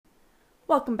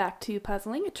Welcome back to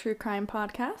Puzzling, a true crime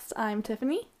podcast. I'm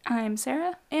Tiffany. I'm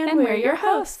Sarah. And we're your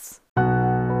hosts.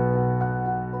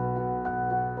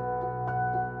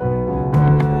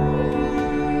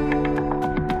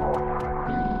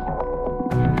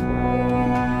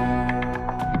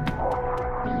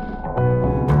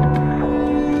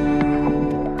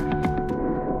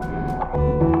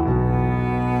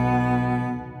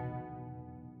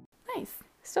 Nice.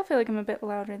 Still feel like I'm a bit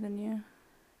louder than you.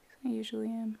 I usually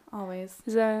am. Always.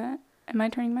 Am I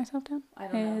turning myself down? I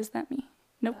don't know. Is that me?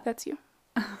 Nope, that's you.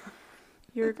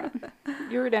 You're gone.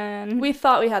 You're done. We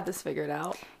thought we had this figured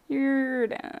out. You're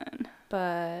done.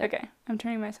 But... Okay, I'm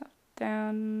turning myself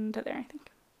down to there, I think.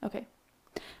 Okay.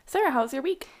 Sarah, how was your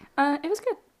week? It was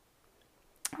good.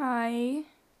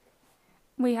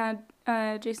 We had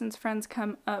Jason's friends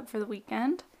come up for the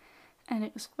weekend, and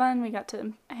it was fun. We got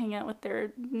to hang out with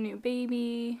their new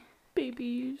babies.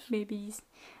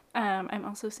 I'm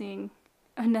also seeing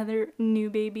another new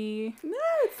baby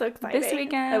It's so exciting. this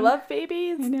weekend. I love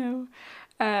babies. I know.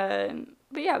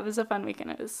 But yeah, it was a fun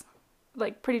weekend. It was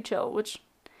like pretty chill, which,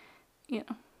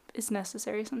 is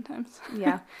necessary sometimes.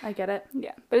 Yeah, I get it.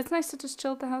 Yeah, but it's nice to just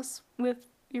chill at the house with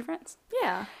your friends.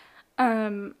 Yeah.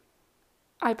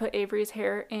 I put Avery's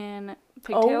hair in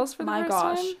pigtails for the first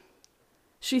time.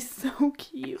 She's so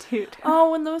cute. Dude.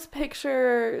 Oh, and those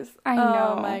pictures. I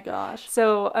know. Oh my gosh.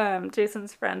 So,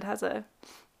 Jason's friend has a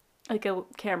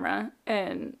camera,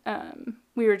 and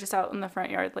we were just out in the front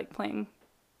yard, playing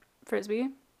frisbee.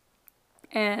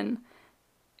 And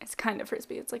it's kind of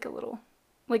frisbee. It's like a little,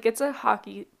 it's a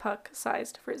hockey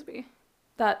puck-sized frisbee.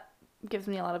 That gives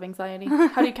me a lot of anxiety.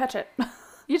 How do you catch it?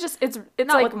 You just, it's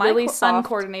Not like with really my soft.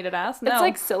 uncoordinated ass. No. It's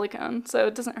like silicone, so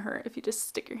it doesn't hurt if you just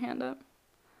stick your hand up.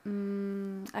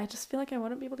 I just feel like I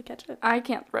wouldn't be able to catch it. I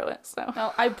can't throw it, so.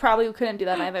 No, I probably couldn't do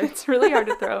that either. It's really hard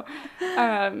to throw.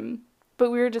 But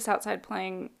we were just outside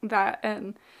playing that,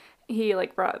 and he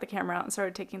brought the camera out and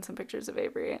started taking some pictures of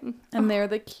Avery, and they're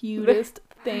the cutest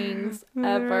things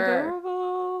they're ever.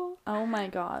 adorable. Oh my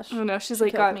gosh. Oh no, she's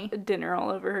She got killed me. dinner all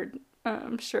over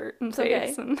her shirt and It's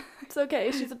face, okay. and It's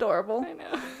okay. She's adorable. I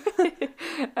know.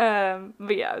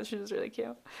 But yeah, she was really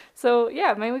cute. So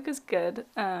yeah, my week was good.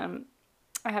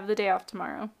 I have the day off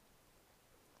tomorrow.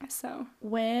 So.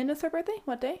 When is her birthday?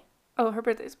 What day? Oh, her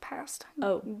birthday's passed.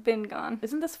 Oh. Been gone.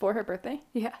 Isn't this for her birthday?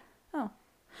 Yeah. Oh.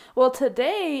 Well,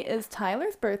 today is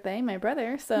Tyler's birthday, my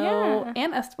brother,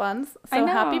 and Esteban's. So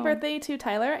happy birthday to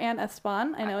Tyler and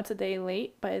Esteban. I know it's a day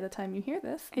late by the time you hear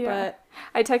this, but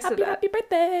I texted happy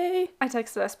birthday. I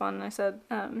texted Esteban and I said,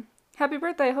 happy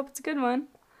birthday, I hope it's a good one.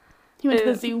 He went to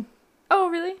the zoo. Oh,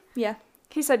 really? Yeah.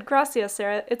 He said, gracias,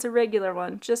 Sarah. It's a regular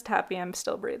one. Just happy I'm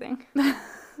still breathing.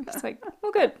 It's like,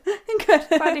 well, good. Good.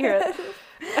 Glad to hear it.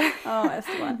 Oh,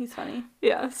 Esteban, he's funny.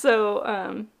 Yeah,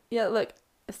 so, yeah, look,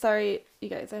 sorry, you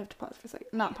guys, I have to pause for a second.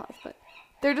 Not pause, but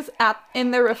they're just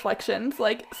in their reflections,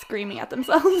 screaming at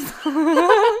themselves.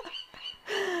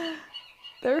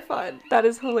 They're fun. that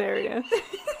is hilarious.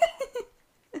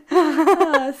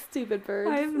 Stupid birds.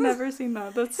 I've never seen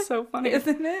that. That's so funny.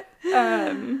 Isn't it?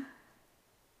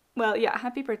 Well, yeah,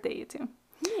 happy birthday, you two.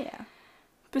 Yeah.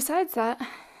 Besides that,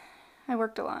 I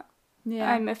worked a lot.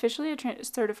 Yeah. I'm officially a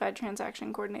certified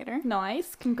transaction coordinator.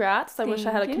 Nice. Congrats. I wish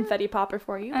I had a confetti popper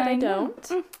for you, but I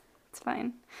don't. It's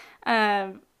fine.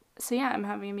 So yeah, I'm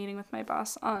having a meeting with my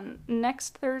boss on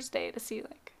next Thursday to see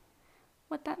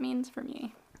what that means for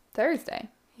me. Thursday.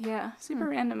 Yeah, super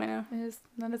random, I know.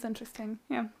 That is interesting.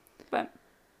 Yeah, but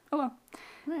oh well.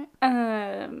 All right.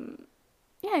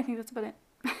 Yeah, I think that's about it.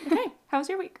 Okay. How was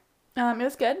your week? It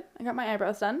was good. I got my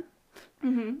eyebrows done.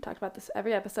 Mm-hmm. Talked about this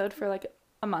every episode for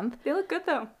a month. They look good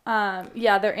though.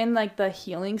 Yeah, they're in the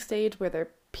healing stage where they're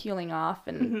peeling off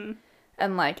and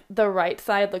the right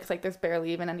side looks like there's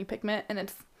barely even any pigment,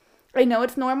 and I know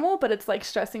it's normal, but it's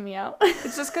stressing me out.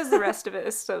 It's just because the rest of it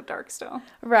is so dark still.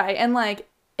 Right, and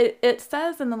it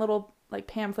says in the little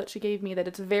pamphlet she gave me that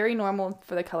it's very normal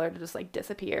for the color to just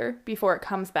disappear before it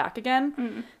comes back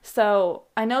again. So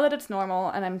I know that it's normal,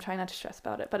 and I'm trying not to stress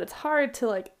about it, but it's hard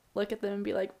to look at them and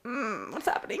be like, what's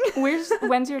happening?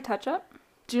 When's your touch up?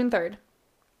 June 3rd.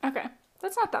 Okay,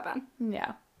 that's not that bad.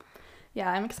 Yeah,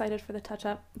 I'm excited for the touch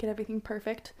up, get everything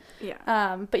perfect.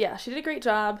 Yeah. But yeah, she did a great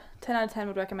job. 10 out of 10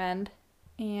 would recommend.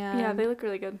 And yeah, they look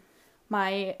really good.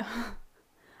 I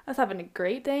was having a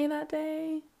great day that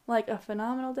day. A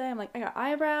phenomenal day. I'm I got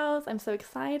eyebrows. I'm so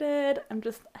excited. I'm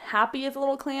just happy as a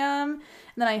little clam. And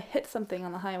then I hit something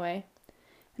on the highway,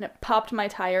 and it popped my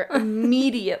tire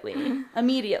immediately.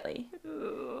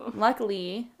 Ooh.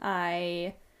 Luckily,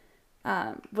 I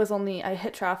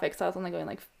hit traffic, so I was only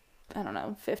going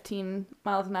 15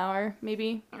 miles an hour,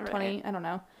 maybe 20, I don't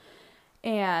know.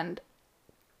 And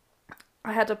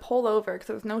I had to pull over because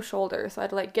there was no shoulder. So I had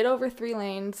to like get over 3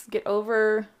 lanes, get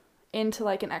over into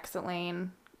like an exit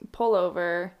lane, pull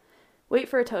over, wait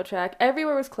for a tow truck.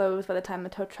 Everywhere was closed by the time the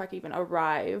tow truck even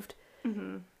arrived.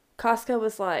 Mm-hmm. Costco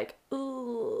was like,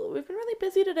 "Ooh, we've been really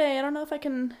busy today. I don't know if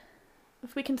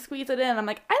we can squeeze it in." I'm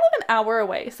like, "I live an hour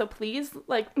away, so please,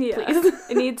 like, please."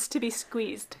 It needs to be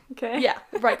squeezed, okay? Yeah,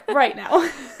 right now.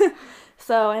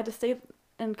 So I had to stay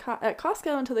at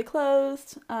Costco until they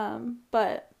closed.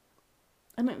 But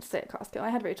I didn't stay at Costco. I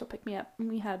had Rachel pick me up,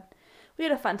 and we had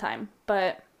a fun time.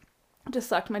 But it just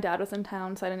sucked. My dad was in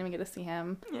town, so I didn't even get to see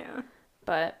him. Yeah.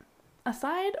 But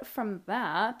aside from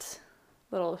that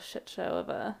little shit show of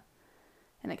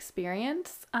an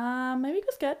experience, my week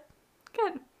was good.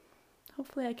 Good.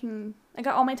 Hopefully I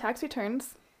got all my tax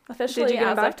returns officially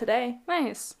as of today.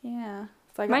 Nice. Yeah.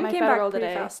 So I got Mine my came federal back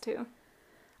pretty today. fast too.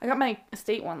 I got my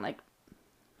state one like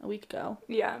a week ago.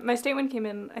 Yeah, my state one came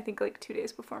in I think like 2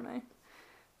 days before my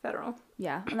federal.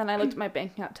 Yeah, and then I looked at my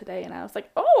bank account today and I was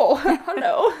like, "Oh,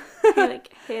 hello." You're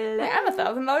like, hello. Like, I'm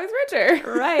 $1,000 richer.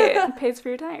 Right. It pays for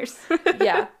your tires.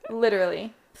 Yeah,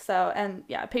 literally. So, and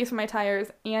yeah, it pays for my tires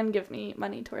and gives me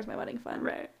money towards my wedding fund.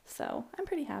 Right. So I'm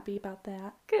pretty happy about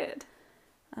that. Good.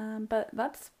 But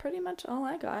that's pretty much all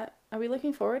I got. Are we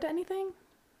looking forward to anything?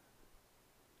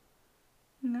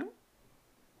 No.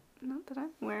 Not that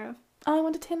I'm aware of. Oh, I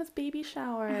went to Tana's baby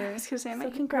shower. I was gonna say,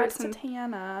 So congrats to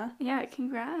Tana. Yeah,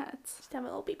 congrats. She's having a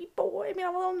little baby boy. I mean, I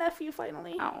have a little nephew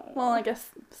finally. Oh. Well, I guess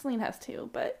Celine has 2,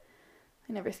 but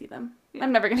I never see them. Yeah.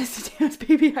 I'm never going to see Tana's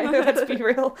baby either, let's be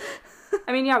real.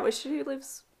 I mean, yeah, wish she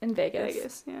lives In Vegas.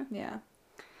 Vegas, yeah. Yeah.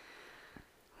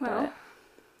 Well.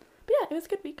 But yeah, it was a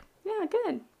good week. Yeah,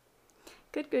 good.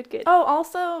 Good. Oh,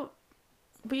 also,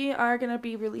 we are going to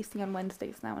be releasing on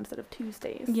Wednesdays now instead of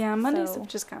Tuesdays. Yeah, Mondays so, have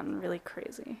just gotten really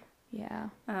crazy. Yeah.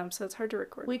 So it's hard to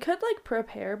record. We could, like,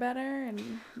 prepare better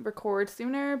and record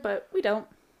sooner, but we don't.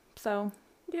 So.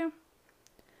 Yeah.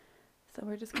 So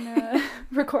we're just going to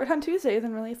record on Tuesdays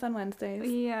and release on Wednesdays.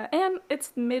 Yeah, and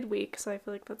it's midweek, so I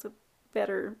feel like that's a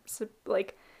better,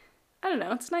 like, I don't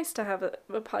know, it's nice to have a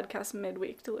podcast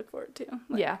midweek to look forward to.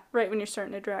 Like, yeah. Right when you're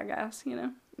starting to drag ass, you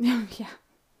know? Yeah.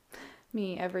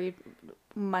 Me every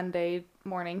Monday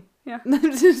morning. Yeah.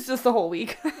 It's just the whole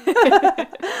week.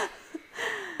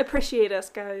 Appreciate us,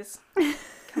 guys.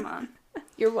 Come on.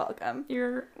 You're welcome.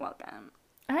 You're welcome.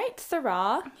 All right,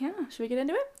 Sarah. Yeah. Should we get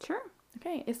into it? Sure.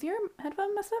 Okay. Is your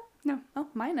headphone messed up? No. Oh,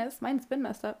 mine is. Mine's been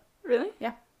messed up. Really?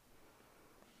 Yeah.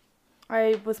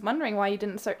 I was wondering why you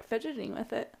didn't start fidgeting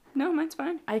with it. No, mine's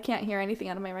fine. I can't hear anything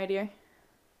out of my right ear.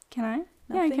 Can I?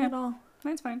 Nothing yeah, I can. at all.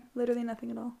 Mine's fine. Literally nothing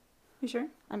at all. You sure?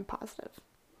 I'm positive.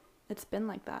 It's been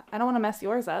like that. I don't want to mess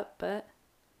yours up, but...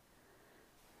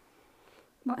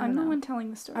 Well, I I'm don't the know. one telling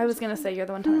the story. I was going to say you're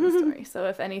the one telling the story, so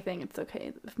if anything, it's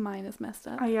okay if mine is messed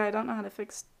up. Oh, yeah, I don't know how to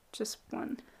fix just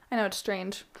one. I know, it's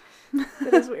strange.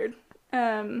 It is weird.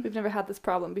 We've never had this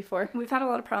problem before. We've had a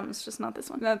lot of problems, just not this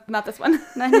one. Not this one.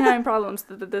 99 problems,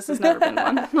 this has never been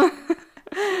one.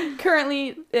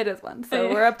 Currently, it is one, so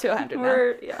we're up to 100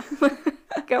 now. Yeah.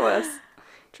 Go us.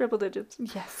 Triple digits.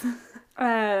 Yes.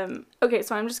 Okay,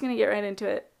 so I'm just going to get right into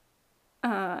it.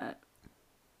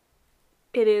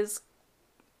 It is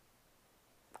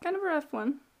kind of a rough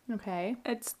one. Okay.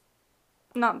 It's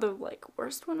not the, like,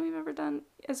 worst one we've ever done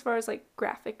as far as, like,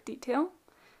 graphic detail.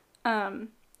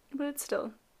 But it's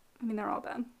still, I mean, they're all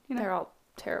bad. You know? They're all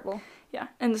terrible. Yeah,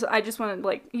 and so I just wanted,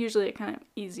 like, usually I kind of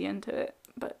ease you into it,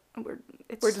 but we're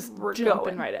jumping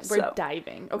going, right in. so We're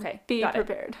diving. Okay. Be got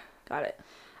prepared. Got it.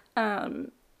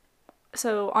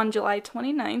 So on July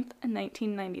 29th,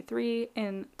 1993,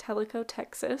 in Tellico,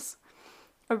 Texas,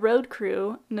 a road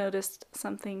crew noticed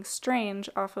something strange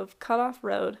off of Cutoff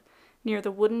Road near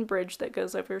the wooden bridge that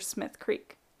goes over Smith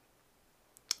Creek.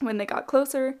 When they got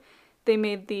closer, they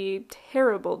made the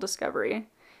terrible discovery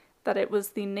that it was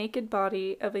the naked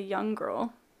body of a young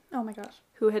girl. Oh my gosh.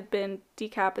 Who had been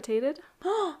decapitated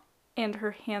and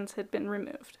her hands had been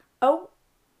removed. Oh.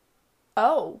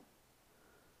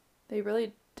 They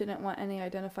really didn't want any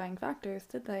identifying factors,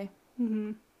 did they?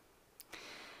 Mm-hmm.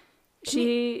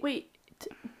 Wait,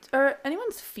 are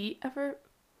anyone's feet ever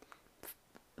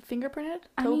fingerprinted?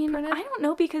 I mean, Toe-printed? I don't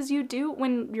know, because you do,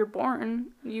 when you're born,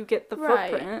 you get the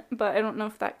footprint, but I don't know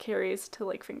if that carries to,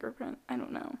 like, fingerprint. I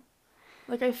don't know.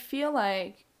 Like, I feel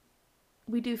like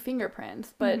we do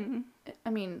fingerprints, but, I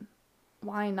mean,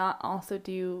 why not also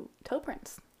do toe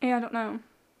prints? Yeah, I don't know.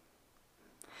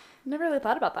 Never really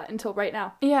thought about that until right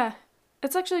now. Yeah.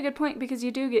 It's actually a good point, because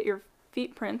you do get your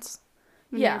feet prints.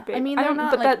 Yeah, I mean, I they're don't,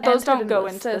 not, but like, those don't entered go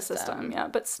into into the the system. system. Yeah,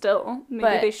 but still, maybe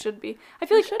But they should be. I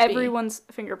feel they like should be. everyone's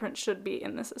fingerprints should be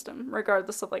in the system,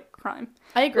 regardless of like crime.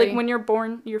 I agree. Like when you're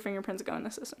born, your fingerprints go in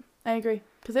the system. I agree.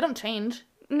 Because they don't change.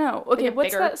 No, They okay, get what's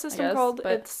bigger, that I system guess, called?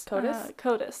 but It's CODIS?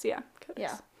 CODIS, yeah. CODIS.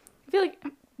 Yeah. I feel like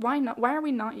why not? Why are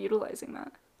we not utilizing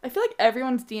that? I feel like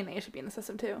everyone's DNA should be in the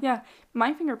system, too. Yeah,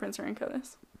 my fingerprints are in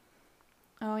CODIS.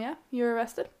 Oh, yeah? You were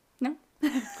arrested? No.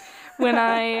 When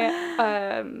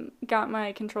I got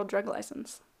my controlled drug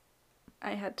license,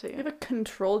 I had to. You have a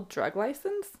controlled drug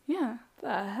license? Yeah.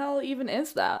 The hell even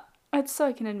is that? It's so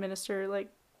I can administer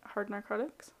like hard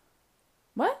narcotics.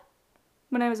 What?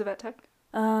 When I was a vet tech.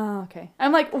 Oh, okay.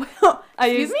 I'm like, well,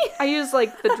 excuse me? I use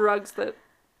like the drugs that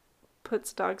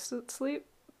puts dogs to sleep.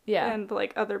 Yeah. And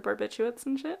like other barbiturates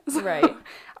and shit. So Right.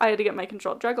 I had to get my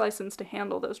controlled drug license to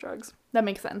handle those drugs. That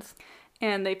makes sense.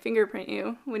 And they fingerprint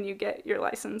you when you get your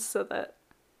license so that,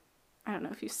 I don't know,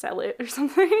 if you sell it or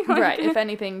something. Like, right. If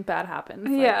anything bad happens.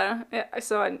 Like, yeah.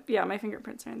 So my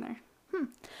fingerprints are in there.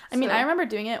 I mean, I remember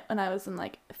doing it when I was in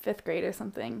like 5th grade or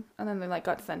something. And then they like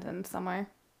got sentenced somewhere.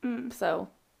 So,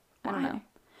 I don't Why? know.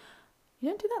 You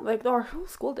didn't do that? Like, our whole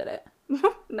school did it.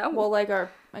 No. Well, like I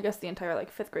guess the entire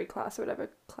like 5th grade class or whatever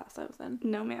class I was in.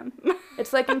 No, ma'am.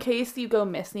 It's like in case you go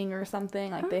missing or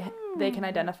something, like they can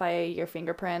identify your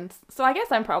fingerprints. So I guess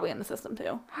I'm probably in the system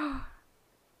too.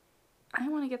 I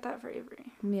want to get that for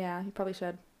Avery. Yeah, you probably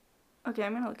should. Okay,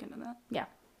 I'm going to look into that. Yeah.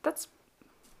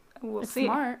 We'll It's see.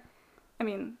 smart. I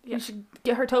mean, yeah. You should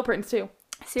get her toe prints too.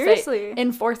 Seriously.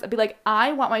 Enforce it. Be like,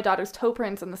 I want my daughter's toe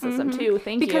prints in the system too.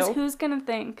 Thank because you. who's going to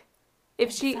think if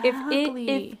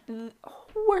Exactly. if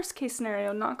worst case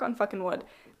scenario, knock on fucking wood.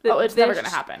 Oh, it's never going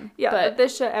to happen. Yeah, but if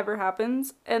this shit ever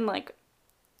happens and like,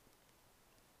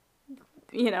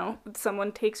 you know,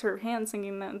 someone takes her hands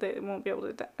thinking that they won't be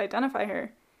able to identify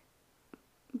her,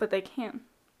 but they can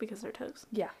because they're toes.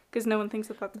 Yeah. Because no one thinks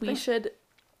that that's the thing.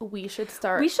 We should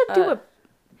start. We should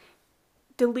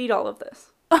delete all of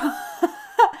this.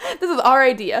 This is our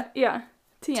idea. Yeah.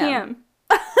 TM.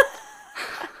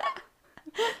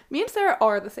 Me and Sarah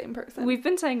are the same person. We've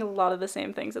been saying a lot of the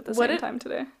same things at the same time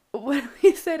today. What did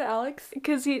we say to Alex?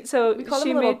 Because we called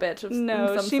him a little bitch of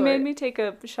some she sort. made me take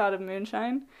a shot of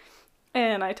moonshine,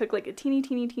 and I took like a teeny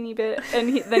bit,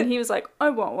 and then he was like, I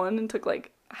want one, and took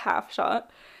like a half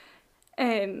shot.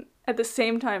 And at the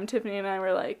same time, Tiffany and I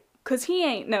were like, cause he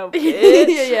ain't no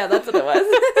bitch. yeah, that's what it was.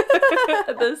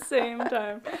 At the same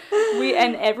time,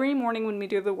 and every morning when we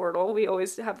do the Wordle, we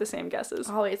always have the same guesses.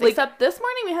 Always, like, except this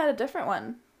morning we had a different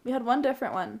one. We had one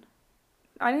different one.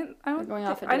 We're going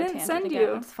off into I a didn't tangent send again.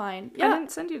 you. It's fine. Yeah. I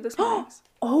didn't send you this morning's.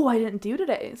 Oh, I didn't do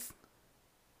today's.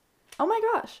 Oh my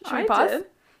gosh. Should we I pause? did.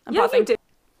 I'm Yeah, pausing. you did.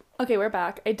 Okay, we're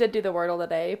back. I did do the Wordle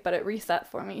today, but it reset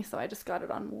for me, so I just got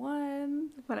it on one.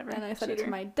 Whatever. And I sent it Cheater.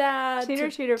 to my dad. Cheater,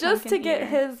 just to pumpkin get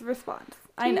eater. his response.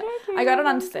 I know. Cheater, I got it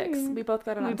on cheater, 6. cheater. We both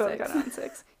got it on 6. We both got it on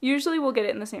 6. Usually we'll get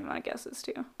it in the same amount of guesses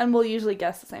too. And we'll usually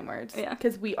guess the same words. Yeah.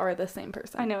 Because we are the same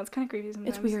person. I know, it's kind of creepy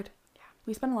sometimes. It's weird. Yeah.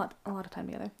 We spend a lot of time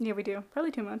together. Yeah, we do. Probably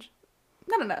too much.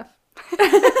 Not enough.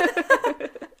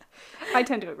 I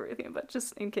tend to agree with you, but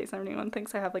just in case anyone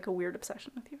thinks I have like a weird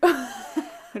obsession with you.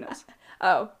 Who knows?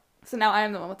 Oh. So now I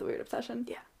am the one with the weird obsession.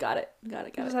 Yeah. Got it. I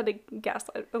just had to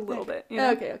gaslight a little bit. You know?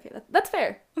 Okay. That's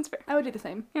fair. That's fair. I would do the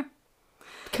same. Yeah.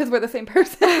 Because we're the same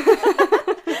person.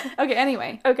 Okay,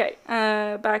 anyway. Okay,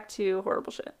 back to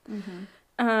horrible shit.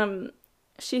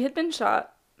 She had been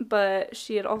shot, but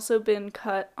she had also been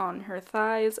cut on her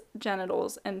thighs,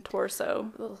 genitals, and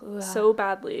torso Ugh. so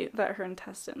badly that her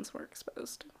intestines were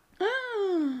exposed.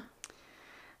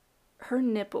 Her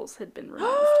nipples had been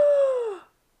removed.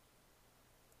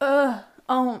 Ugh.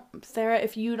 Oh, Sarah,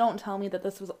 if you don't tell me that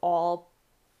this was all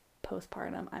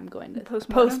postpartum, I'm going to...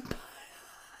 Postmortem?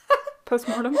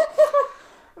 Postmortem?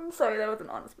 I'm sorry, that was an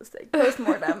honest mistake.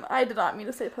 Postmortem. I did not mean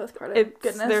to say postpartum.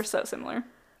 Goodness. They're so similar.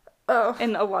 Oh.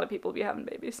 And a lot of people be having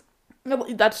babies. No,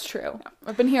 that's true. Yeah.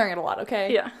 I've been hearing it a lot,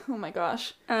 okay? Yeah. Oh my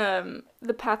gosh.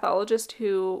 The pathologist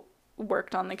who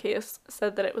worked on the case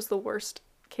said that it was the worst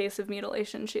case of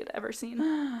mutilation she had ever seen.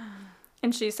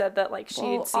 And she said that, like,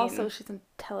 she'd seen... also, she's in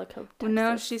Tellico, Texas.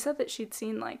 No, she said that she'd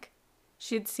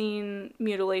seen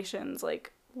mutilations,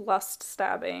 like, lust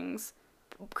stabbings,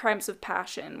 crimes of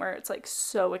passion, where it's, like,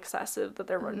 so excessive that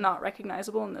they're not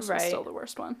recognizable, and this was still the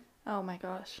worst one. Oh my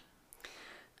gosh.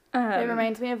 It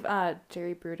reminds me of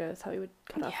Jerry Brutos, how he would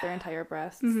cut off their entire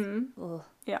breasts. Mm-hmm. Ugh.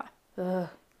 Yeah. Ugh.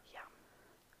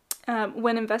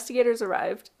 When investigators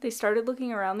arrived, they started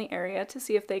looking around the area to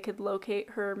see if they could locate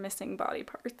her missing body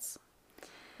parts.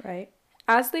 Right.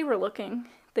 As they were looking,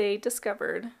 they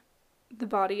discovered the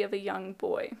body of a young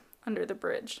boy under the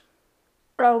bridge.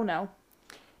 Oh, no.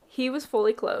 He was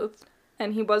fully clothed,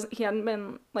 and he hadn't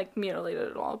been, like,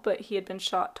 mutilated at all, but he had been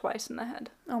shot twice in the head.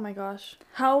 Oh my gosh.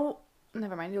 How?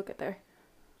 Never mind, you'll get there.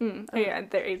 Oh, yeah,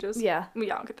 their ages. Yeah.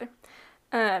 Yeah, I'll get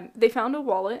there. They found a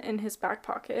wallet in his back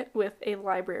pocket with a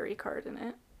library card in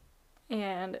it,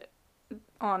 and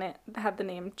on it had the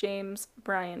name James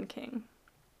Brian King.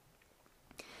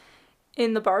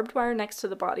 In the barbed wire next to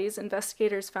the bodies,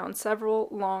 investigators found several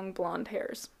long blonde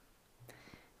hairs.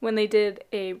 When they did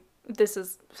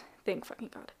thank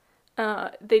fucking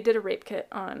God, they did a rape kit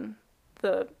on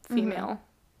the female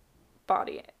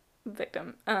body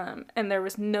victim, and there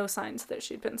was no signs that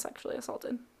she'd been sexually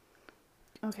assaulted.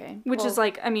 Okay. Which is,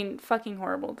 like, I mean, fucking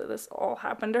horrible that this all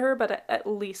happened to her, but at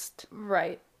least...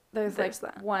 Right. There's like,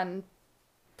 that. One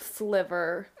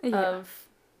sliver of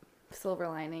silver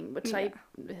lining, which like,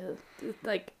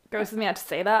 grosses me out to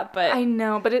say that, but... I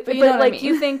know, but you know what like, I mean.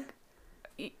 you think,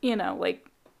 you know, like...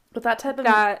 But that type of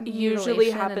that usually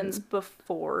happens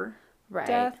before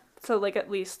death, so, like,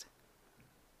 at least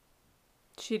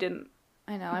she didn't...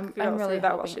 I know, I'm go really through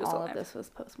that while hoping she was all alive. of this was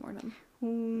post-mortem.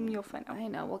 You'll find out. I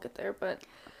know, we'll get there, but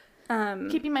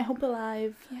keeping my hope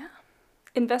alive. Yeah.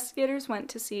 Investigators went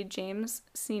to see James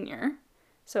Sr.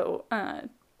 So, James...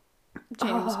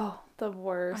 Oh, the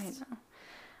worst.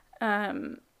 I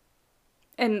know.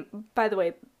 And, by the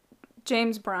way,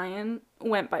 James Brian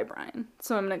went by Brian,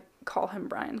 so I'm going to call him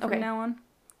Brian from now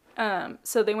on.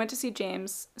 So they went to see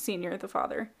James Sr., the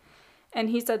father, and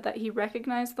he said that he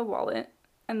recognized the wallet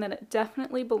and that it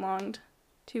definitely belonged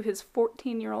to his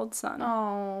 14-year-old son.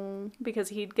 Oh. Because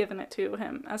he'd given it to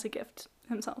him as a gift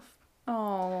himself.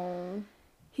 Oh.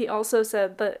 He also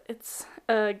said that it's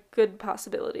a good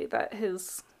possibility that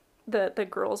the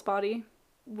girl's body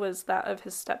was that of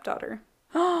his stepdaughter.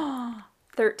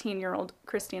 13-year-old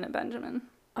Christina Benjamin.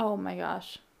 Oh my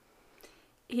gosh.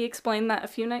 He explained that a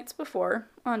few nights before,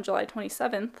 on July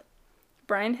 27th,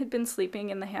 Brian had been sleeping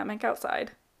in the hammock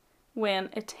outside when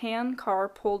a tan car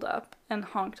pulled up and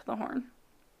honked the horn.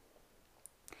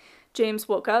 James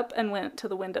woke up and went to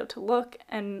the window to look,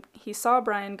 and he saw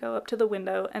Brian go up to the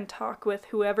window and talk with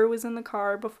whoever was in the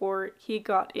car before he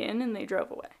got in and they drove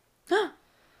away.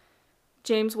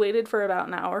 James waited for about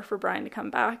an hour for Brian to come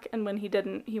back, and when he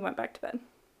didn't, he went back to bed.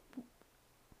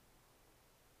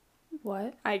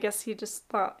 What? I guess he just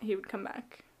thought he would come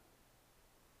back.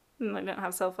 And they didn't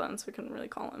have cell phones, so we couldn't really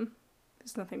call him.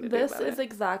 There's nothing to do about it. This is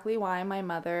exactly why my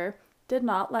mother did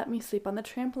not let me sleep on the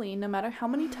trampoline, no matter how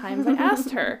many times I asked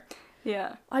her.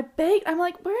 Yeah. I begged. I'm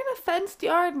like, we're in a fenced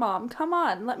yard, Mom. Come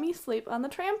on, let me sleep on the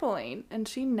trampoline. And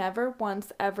she never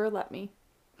once ever let me.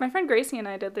 My friend Gracie and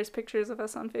I did. There's pictures of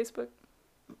us on Facebook.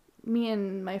 Me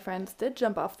and my friends did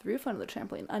jump off the roof onto the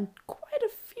trampoline on quite a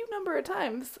few number of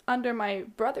times under my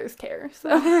brother's care.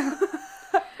 So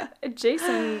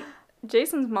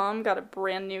Jason's mom got a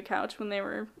brand new couch when they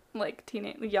were like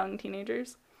young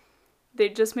teenagers. They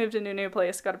just moved into a new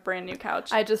place, got a brand new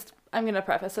couch. I'm gonna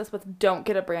preface this with don't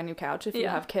get a brand new couch if you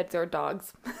have kids or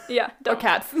dogs. Yeah, or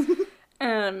cats.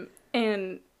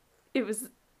 And it was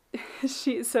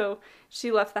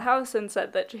she left the house and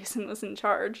said that Jason was in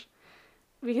charge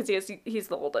because he's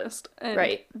the oldest. And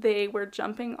right. They were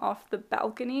jumping off the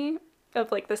balcony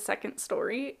of like the second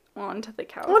story onto the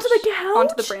couch. Onto the couch?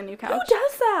 Onto the brand new couch. Who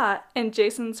does that? And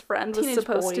Jason's friend was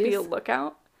supposed to be a boys.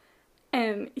 lookout.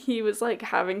 And he was like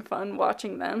having fun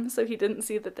watching them, so he didn't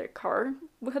see that their car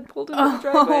had pulled into the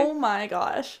driveway. Oh my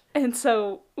gosh. And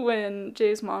so when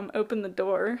Jay's mom opened the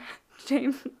door,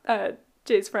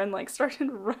 Jay's friend like started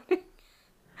running.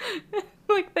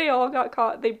 Like they all got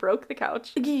caught. They broke the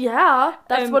couch. Yeah,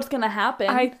 that's what's gonna happen.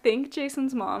 I think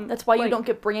Jason's mom... That's why you don't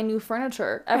get brand new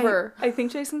furniture, ever. I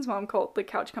think Jason's mom called the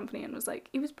couch company and was like,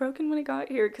 it was broken when it got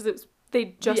here, because it was...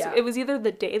 Yeah. It was either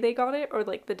the day they got it or,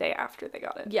 like, the day after they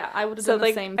got it. Yeah, I would have done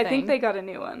the same thing. I think they got a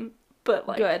new one, but,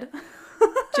 like... Good.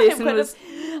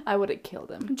 I would have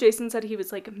killed him. Jason said he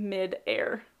was, like,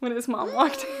 mid-air when his mom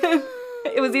walked in.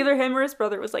 It was either him or his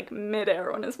brother was, like,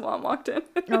 mid-air when his mom walked in.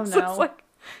 Oh, no. Like,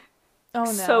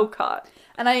 so caught.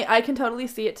 And I can totally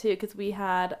see it, too, because we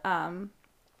had,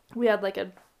 like,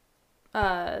 a...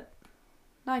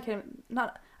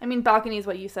 balcony is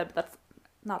what you said, but that's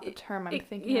not the term I'm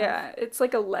thinking of. Yeah, it's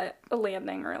like a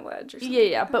landing or a ledge or something.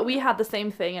 Yeah, but we had the same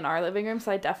thing in our living room,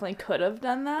 so I definitely could have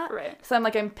done that. Right. So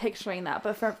I'm picturing that,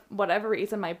 but for whatever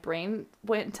reason, my brain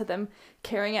went to them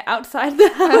carrying it outside the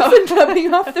house and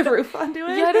jumping off the roof onto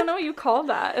it. Yeah, I don't know what you call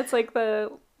that. It's like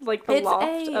the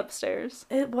loft upstairs.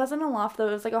 It wasn't a loft, though.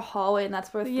 It was like a hallway, and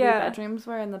that's where 3 bedrooms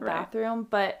were in the bathroom,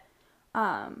 but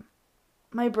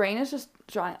my brain is just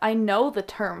drawing... I know the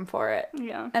term for it.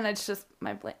 Yeah. And it's just...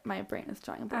 My brain is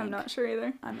drawing a blank. I'm not sure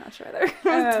either.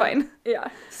 It's fine. Yeah.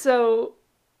 So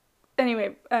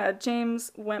Anyway,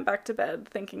 James went back to bed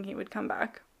thinking he would come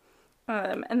back.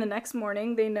 And the next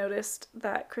morning, they noticed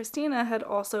that Christina had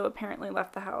also apparently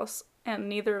left the house, and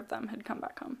neither of them had come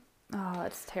back home. Oh,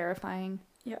 that's terrifying.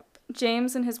 Yep.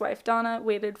 James and his wife Donna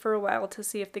waited for a while to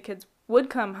see if the kids would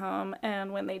come home,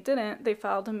 and when they didn't, they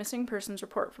filed a missing persons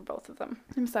report for both of them.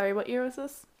 I'm sorry, what year was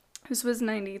this? This was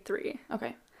 93.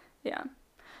 Okay. Yeah.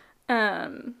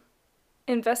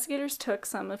 Investigators took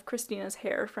some of Christina's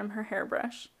hair from her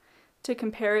hairbrush to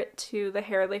compare it to the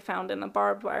hair they found in the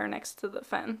barbed wire next to the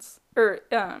fence, or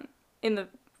in the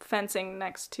fencing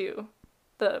next to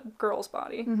the girl's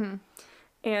body. Mm-hmm.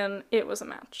 And it was a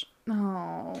match.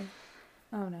 Oh.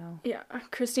 Oh, no. Yeah.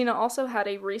 Christina also had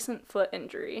a recent foot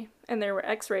injury, and there were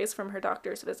x-rays from her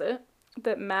doctor's visit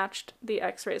that matched the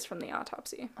x-rays from the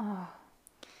autopsy. Oh.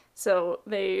 So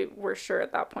they were sure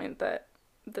at that point that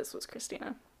this was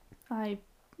Christina.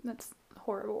 That's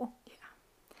horrible.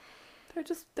 Yeah.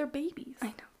 They're babies. I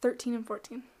know. 13 and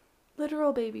 14.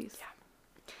 Literal babies.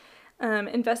 Yeah.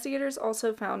 Investigators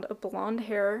also found a blonde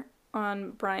hair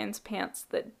on Brian's pants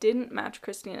that didn't match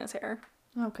Christina's hair.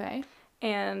 Okay.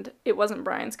 And it wasn't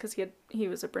Brian's because he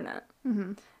was a brunette.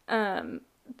 Mm-hmm.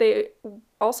 They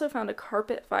also found a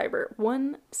carpet fiber,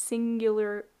 one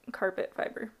singular carpet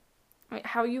fiber. I mean,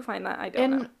 how you find that, I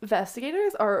don't know.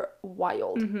 Investigators are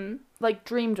wild. Mm-hmm. Like,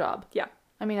 dream job. Yeah.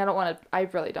 I mean, I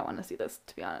really don't want to see this,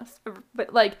 to be honest.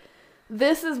 But, like,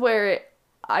 this is where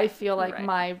I feel like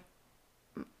right.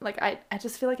 I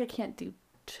just feel like I can't do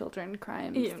children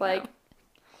crimes. You like, know.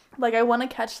 Like, I want to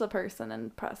catch the person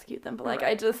and prosecute them, but, like,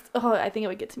 right. I think it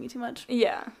would get to me too much.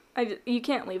 Yeah. You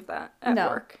can't leave that at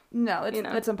work. No,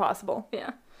 it's impossible.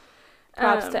 Yeah.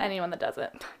 Props to anyone that does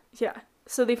it. Yeah.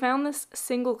 So they found this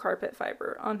single carpet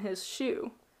fiber on his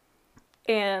shoe,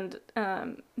 and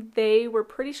they were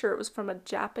pretty sure it was from a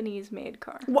Japanese-made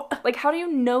car. What? Like, how do you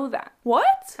know that?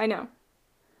 What? I know.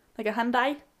 Like a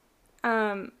Hyundai?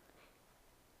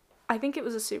 I think it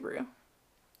was a Subaru.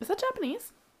 Is that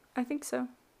Japanese? I think so.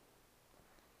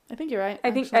 I think you're right.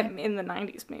 I think in the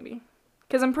 90s, maybe.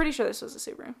 Because I'm pretty sure this was a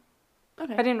Subaru.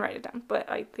 Okay. I didn't write it down, but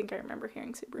I think I remember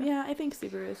hearing Subaru. Yeah, I think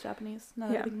Subaru is Japanese, now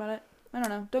that I think about it. I don't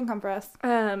know. Don't come for us.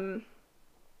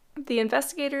 The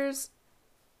investigators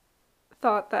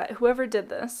thought that whoever did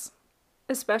this,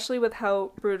 especially with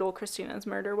how brutal Christina's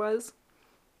murder was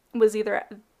either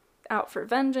out for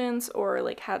vengeance or,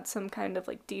 like, had some kind of,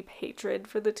 like, deep hatred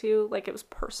for the two. Like, it was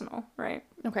personal, right?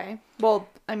 Okay. Well,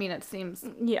 I mean, it seems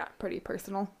yeah, pretty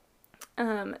personal.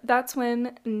 That's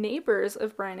when neighbors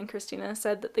of Brian and Christina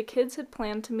said that the kids had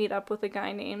planned to meet up with a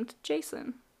guy named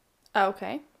Jason. Oh,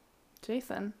 okay.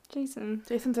 Jason.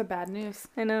 Jasons are bad news.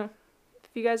 I know. If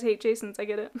you guys hate Jasons, I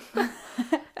get it.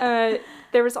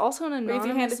 There was also an anonymous... Raise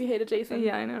your hand if you hate a Jason.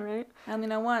 Yeah, I know, right? I only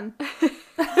know one.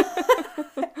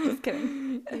 Just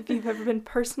kidding. If you've ever been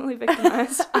personally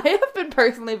victimized. I have been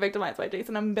personally victimized by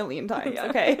Jason a million times, yeah.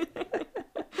 Okay?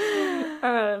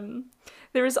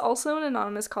 There was also an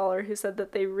anonymous caller who said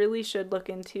that they really should look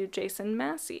into Jason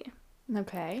Massey.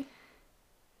 Okay.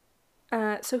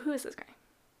 So who is this guy?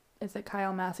 Is it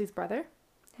Kyle Massey's brother?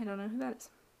 I don't know who that is.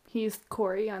 He's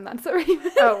Corey on That's So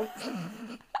Raven. Oh.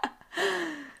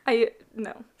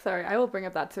 No. Sorry, I will bring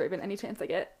up That's So Raven any chance I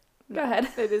get. Go ahead.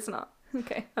 It is not.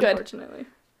 Okay, unfortunately.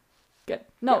 Good.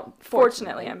 No, yeah,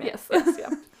 fortunately, I mean. Yes.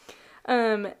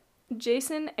 Yeah.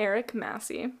 Jason Eric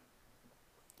Massey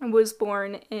was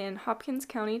born in Hopkins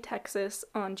County, Texas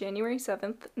on January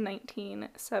 7th,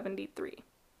 1973.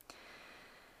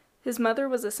 His mother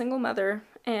was a single mother,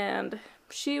 and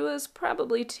she was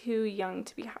probably too young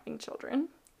to be having children.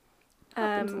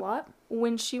 Happens a lot.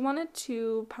 When she wanted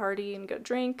to party and go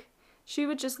drink, she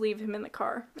would just leave him in the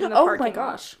car. In the oh parking my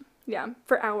gosh. lot. Yeah,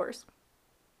 for hours.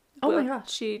 Oh my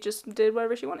gosh. She just did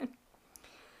whatever she wanted.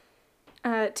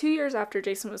 2 years after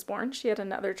Jason was born, she had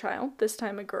another child, this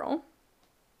time a girl.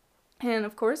 And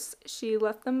of course, she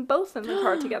left them both in the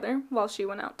car together while she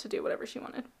went out to do whatever she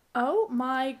wanted. Oh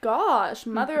my gosh.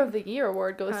 Mother of the Year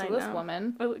award goes to this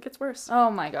woman. Oh, it gets worse. Oh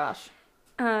my gosh.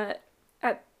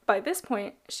 By this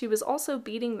point, she was also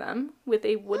beating them with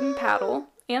a wooden paddle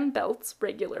and belts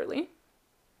regularly.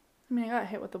 I mean, I got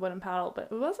hit with the wooden paddle, but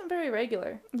it wasn't very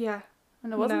regular. Yeah.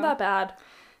 And it wasn't that bad.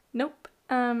 Nope.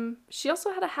 She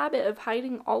also had a habit of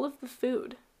hiding all of the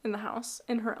food in the house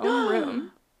in her own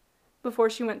room before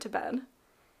she went to bed.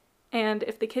 And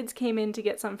if the kids came in to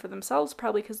get some for themselves,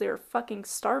 probably because they were fucking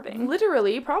starving.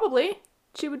 Literally, probably.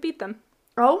 She would beat them.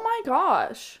 Oh my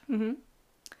gosh. Mm-hmm.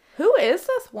 Who is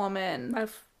this woman? I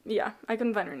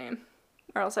couldn't find her name.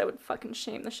 Or else I would fucking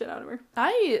shame the shit out of her.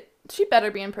 She better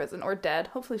be in prison or dead.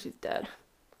 Hopefully she's dead.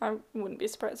 I wouldn't be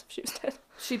surprised if she was dead.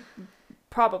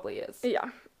 probably is. Yeah.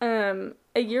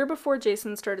 A year before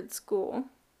Jason started school.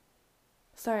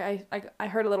 Sorry, I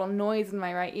heard a little noise in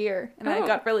my right ear, and I Oh.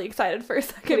 got really excited for a Did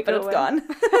second, it but go it's away? gone.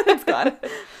 It's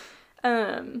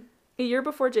gone. A year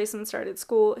before Jason started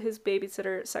school, his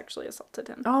babysitter sexually assaulted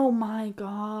him. Oh my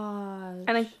gosh.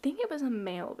 And I think it was a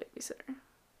male babysitter.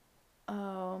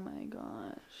 Oh my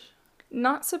gosh.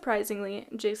 Not surprisingly,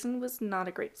 Jason was not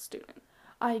a great student.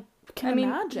 I can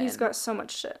imagine. He's got so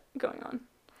much shit going on.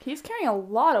 He's carrying a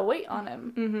lot of weight on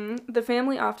him. Mm-hmm. The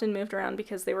family often moved around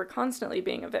because they were constantly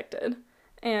being evicted.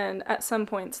 And at some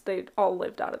points, they all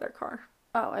lived out of their car.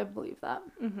 Oh, I believe that.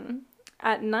 Mm-hmm.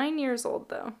 At 9 years old,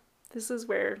 though, this is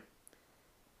where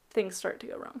things start to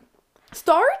go wrong.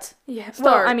 Start? Yeah. Start.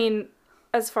 Well, I mean,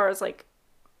 as far as, like,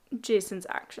 Jason's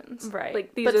actions. Right.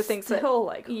 Like, these but are things still, that...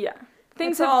 like, Yeah.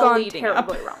 Things it's have all gone leading up.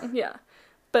 terribly wrong. Yeah.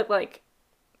 But, like,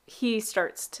 he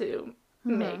starts to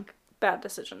Mhm. make bad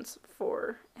decisions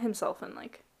for himself and,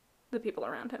 like, the people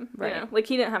around him. Right. You know? Like,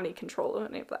 he didn't have any control of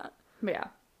any of that. Yeah.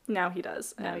 Now he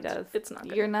does. Now he and does. It's not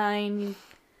good. You're 9.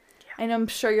 I know, I'm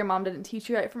sure your mom didn't teach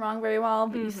you right from wrong very well,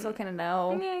 but you still kind of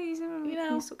know. Yeah, You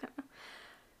know? he's still kind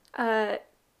of...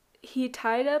 he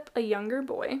tied up a younger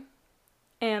boy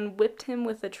and whipped him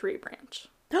with a tree branch.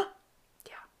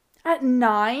 At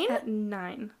 9? At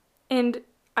 9. And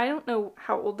I don't know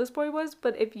how old this boy was,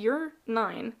 but if you're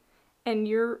 9 and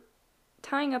you're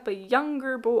tying up a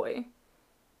younger boy,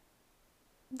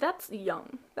 that's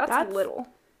young. That's little.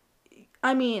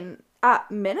 I mean, at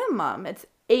minimum, it's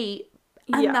 8,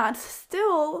 and Yeah. that's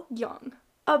still Young.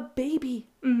 a baby.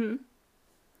 Mm-hmm.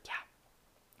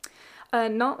 Yeah.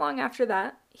 Not long after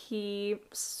that, he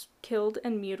killed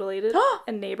and mutilated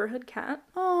a neighborhood cat.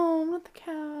 Oh, not the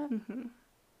cat. Mm-hmm.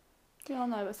 We all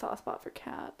know I have a soft spot for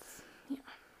cats.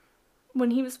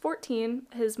 When he was 14,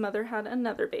 his mother had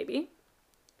another baby.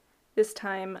 This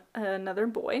time, another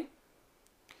boy.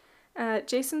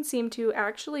 Jason seemed to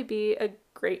actually be a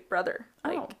great brother.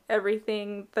 Like, Oh.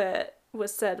 everything that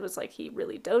was said was like he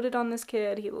really doted on this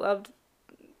kid. He loved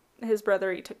his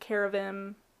brother. He took care of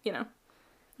him. You know,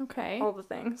 Okay. all the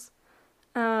things.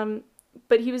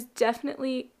 But he was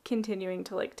definitely continuing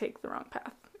to, like, take the wrong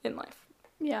path in life.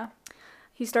 Yeah.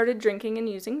 He started drinking and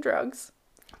using drugs.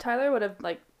 Tyler would have,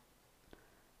 like,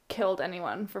 killed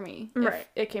anyone for me if Right.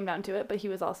 it came down to it, but he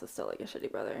was also still, like, a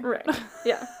shitty brother. Right.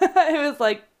 Yeah. it was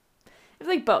like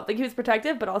both. Like, he was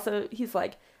protective, but also he's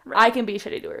like, Right. I can be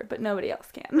shitty to her, but nobody else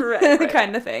can. Right.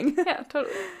 Kind of thing. Yeah,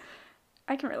 totally.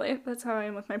 I can relate. That's how I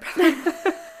am with my brother.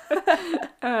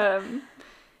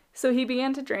 So he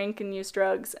began to drink and use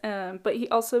drugs, but he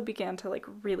also began to, like,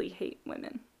 really hate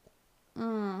women.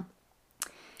 Well,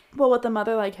 with a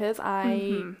mother like his, I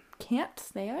Mhm. can't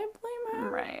say I blame her.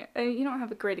 Right. You don't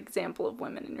have a great example of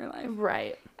women in your life.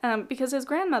 Right. Because his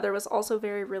grandmother was also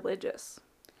very religious.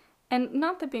 And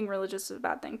not that being religious is a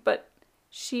bad thing, but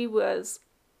she was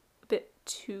a bit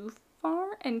too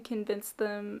far and convinced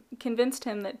him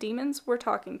that demons were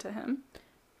talking to him.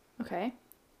 Okay.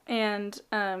 And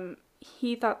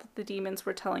he thought that the demons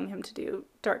were telling him to do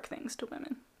dark things to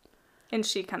women. And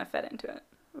she kind of fed into it.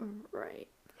 Right.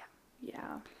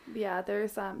 Yeah,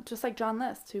 there's just like John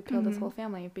List, who killed his whole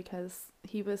family because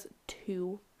he was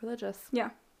too religious.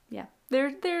 Yeah. Yeah.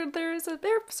 There's a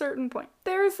certain point.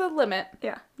 There's a limit,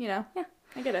 Yeah. you know. Yeah.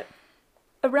 I get it.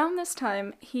 Around this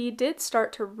time, he did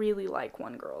start to really like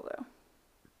one girl, though.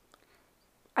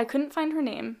 I couldn't find her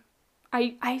name.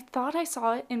 I thought I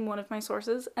saw it in one of my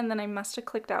sources, and then I must have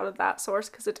clicked out of that source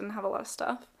because it didn't have a lot of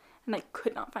stuff, and I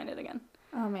could not find it again.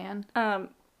 Oh, man.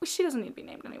 She doesn't need to be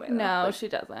named anyway, though. No, Like, she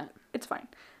doesn't. it's fine.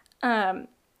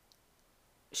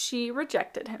 She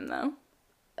rejected him, though.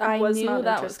 I was knew not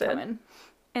that was interested. coming.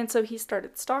 And so he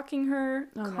started stalking her,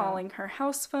 Oh, no. calling her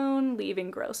house phone,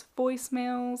 leaving gross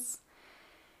voicemails,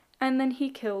 and then he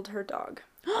killed her dog.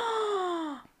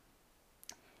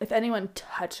 If anyone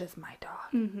touches my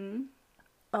dog, Mm-hmm.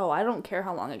 oh, I don't care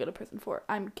how long I go to prison for.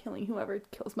 I'm killing whoever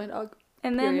kills my dog.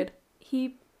 And Period. then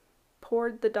he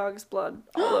poured the dog's blood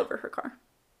all over her car.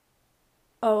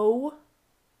 Oh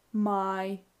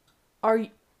my. Are you.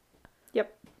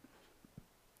 Yep.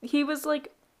 He was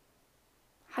like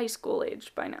high school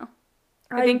age by now.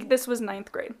 I think this was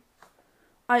 9th grade.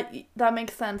 That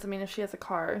makes sense. I mean, if she has a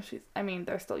car,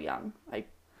 they're still young.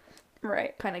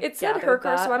 Right. Kind of It said her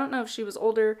car, that. so I don't know if she was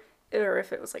older or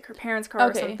if it was like her parents'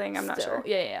 car or something. I'm not still. sure.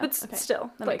 Yeah. But Okay.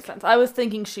 still. That like, makes sense. I was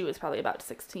thinking she was probably about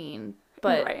 16,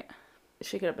 but right.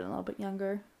 she could have been a little bit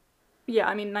younger. Yeah,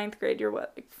 I mean, 9th grade, you're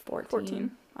what? Like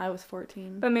 14. I was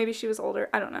 14. But maybe she was older.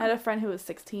 I don't know. I had a friend who was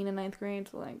 16 in 9th grade,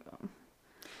 so like...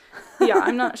 Yeah,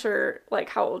 I'm not sure like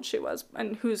how old she was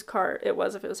and whose car it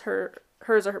was, if it was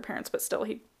hers or her parents, but still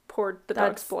he poured the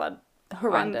dog's blood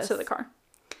Horrendous. onto the car.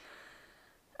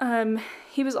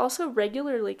 He was also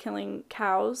regularly killing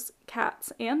cows,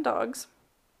 cats, and dogs.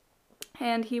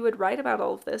 And he would write about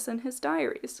all of this in his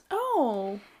diaries.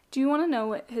 Oh. Do you want to know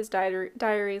what his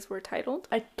diaries were titled?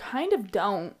 I kind of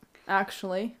don't,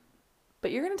 actually.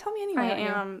 But you're going to tell me anyway. I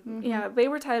am. Mm-hmm. Yeah, they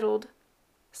were titled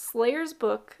Slayer's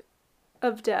Book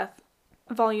of Death,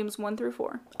 volumes 1 through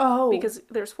 4. Oh. Because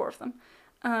there's 4 of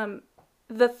them.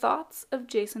 The Thoughts of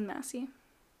Jason Massey.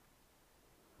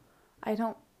 I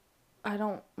don't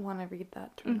want to read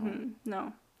that journal. Mm-hmm.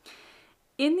 No.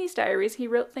 In these diaries, he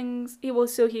wrote things.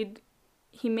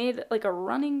 He made like a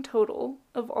running total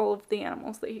of all of the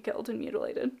animals that he killed and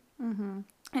mutilated. Mm-hmm.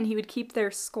 And he would keep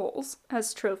their skulls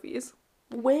as trophies.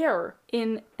 Where?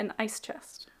 In an ice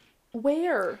chest.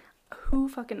 Where? Who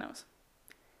fucking knows?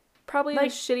 Probably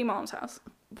like, his shitty mom's house.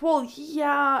 Well,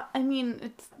 yeah. I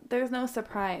mean, there's no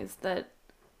surprise that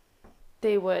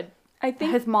they would. I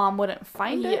think his mom wouldn't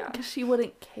find it because she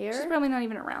wouldn't care. She's probably not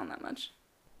even around that much.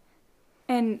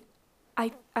 And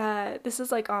this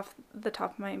is like off the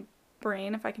top of my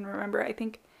brain, if I can remember. I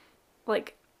think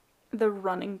like the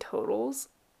running totals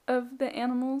of the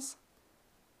animals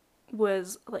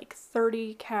was like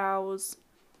 30 cows,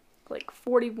 like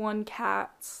 41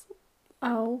 cats.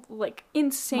 Oh, like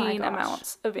insane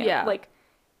amounts of animals. Yeah. Like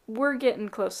we're getting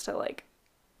close to like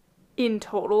in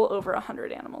total over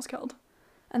 100 animals killed.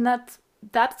 And that's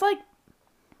like,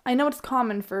 I know it's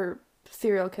common for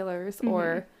serial killers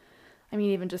or, I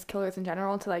mean, even just killers in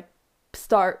general to like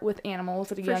start with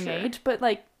animals at a young age, but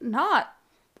like not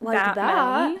like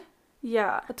that. Many?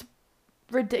 Yeah. That's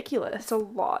ridiculous. It's a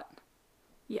lot.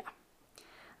 Yeah.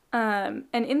 And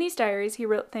in these diaries, he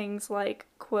wrote things like,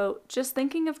 quote, "Just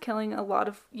thinking of killing a lot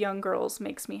of young girls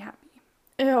makes me happy."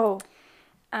 Ew.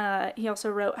 He also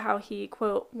wrote how he,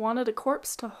 quote, "wanted a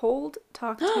corpse to hold,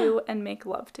 talk to, and make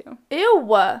love to." Ew.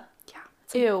 Yeah.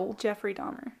 It's Ew. like Jeffrey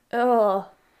Dahmer. Ugh.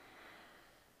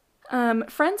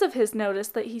 Friends of his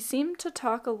noticed that he seemed to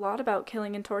talk a lot about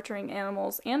killing and torturing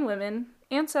animals and women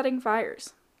and setting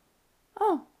fires.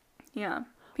 Oh. Yeah.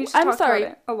 He just talked about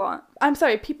it a lot. I'm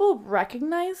sorry. People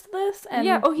recognized this? And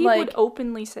yeah. Oh, he would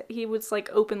openly say, he was like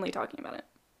openly talking about it.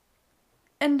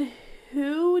 And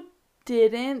who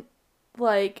didn't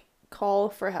like call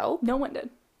for help? No one did.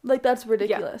 Like, that's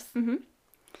ridiculous. Yeah.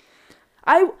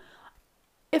 Mm-hmm.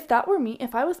 If that were me,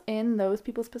 if I was in those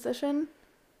people's position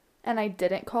and I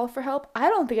didn't call for help, I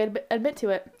don't think I'd admit to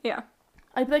it. Yeah.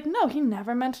 I'd be like, no, he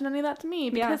never mentioned any of that to me.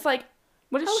 Because, like,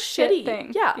 what a shitty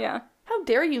thing. Yeah. Yeah. How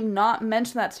dare you not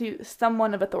mention that to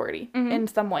someone of authority in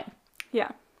some way?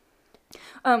 Yeah.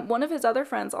 One of his other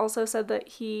friends also said that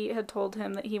he had told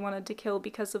him that he wanted to kill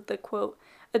because of the, quote,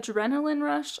 "adrenaline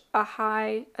rush, a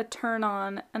high, a turn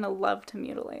on, and a love to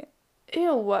mutilate."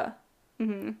 Ew.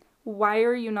 Mm-hmm. Why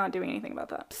are you not doing anything about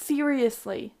that?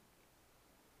 Seriously.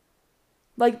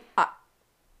 Like,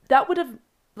 that would have...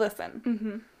 Listen.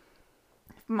 Mm-hmm.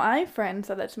 If my friend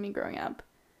said that to me growing up,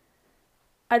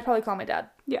 I'd probably call my dad.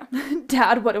 Yeah.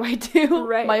 Dad, what do I do?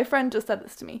 Right. My friend just said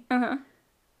this to me. Uh-huh.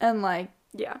 And, like...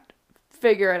 Yeah.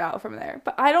 Figure it out from there.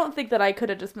 But I don't think that I could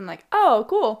have just been like, oh,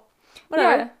 cool.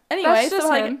 Whatever. Yeah, anyway, so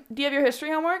like, do you have your history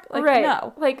homework? Like, right.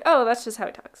 No. Like, oh, that's just how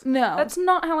he talks. No. That's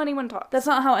not how anyone talks. That's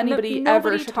not how anybody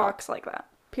ever should talks like that.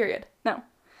 Period. No.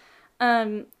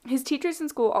 His teachers in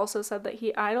school also said that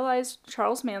he idolized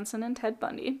Charles Manson and Ted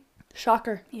Bundy.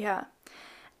 Shocker. Yeah.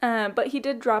 But he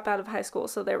did drop out of high school,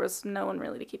 so there was no one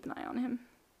really to keep an eye on him.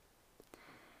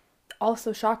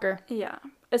 Also shocker. Yeah.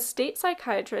 A state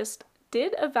psychiatrist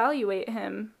did evaluate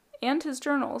him and his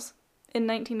journals in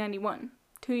 1991,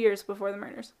 2 years before the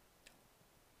murders.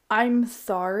 I'm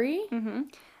sorry? Mm-hmm.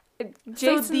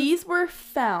 So these were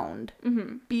found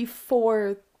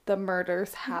before the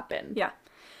murders happened? Yeah.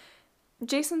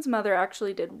 Jason's mother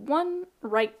actually did one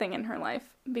right thing in her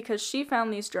life because she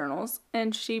found these journals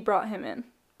and she brought him in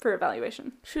for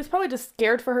evaluation. She was probably just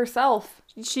scared for herself.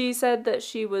 She said that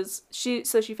she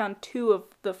found 2 of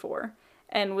the 4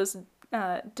 and was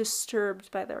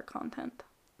disturbed by their content.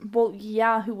 Well,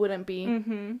 yeah, who wouldn't be?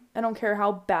 Mm-hmm. I don't care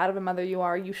how bad of a mother you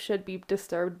are, you should be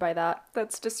disturbed by that.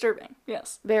 That's disturbing,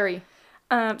 yes. Very.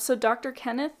 So Dr.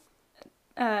 Kenneth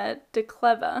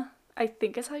DeCleva, I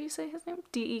think is how you say his name.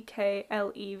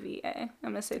 Dekleva. I'm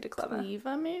going to say DeCleva.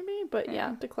 Cleva, maybe? But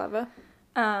yeah, DeCleva.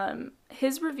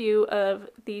 His review of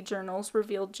the journals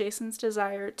revealed Jason's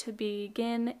desire to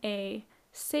begin a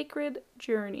sacred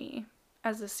journey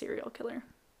as a serial killer.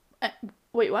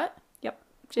 Wait, what? Yep.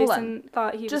 Jason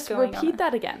thought he was going on. Just repeat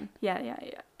that again.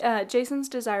 Yeah. Jason's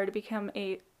desire to begin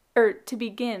a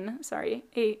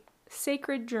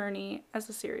sacred journey as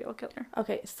a serial killer.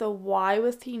 Okay, so why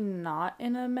was he not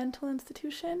in a mental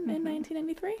institution in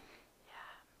 1993?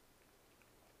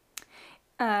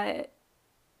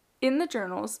 In the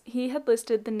journals, he had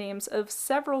listed the names of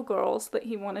several girls that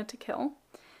he wanted to kill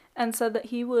and said that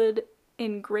he would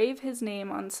engrave his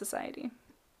name on society.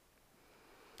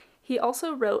 He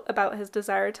also wrote about his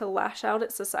desire to lash out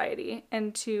at society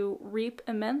and to reap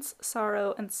immense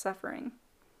sorrow and suffering.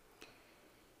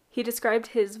 He described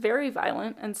his very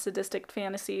violent and sadistic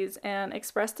fantasies and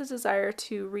expressed a desire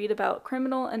to read about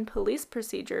criminal and police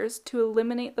procedures to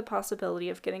eliminate the possibility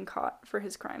of getting caught for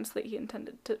his crimes that he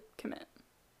intended to commit.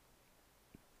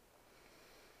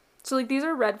 So, like, these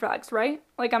are red flags, right?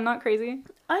 Like, I'm not crazy.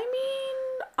 I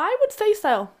mean, I would say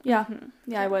so. Yeah. Mm-hmm.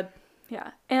 Yeah, I would.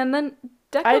 Yeah. And then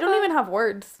Declava... I don't even have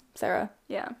words, Sarah.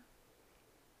 Yeah.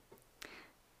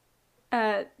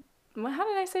 How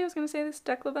did I say I was going to say this?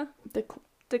 Declava?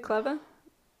 Declava?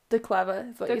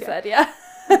 Declava is what you said, yeah.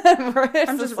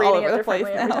 I'm just reading it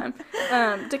differently every time.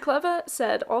 Declava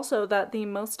said also that the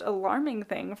most alarming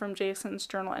thing from Jason's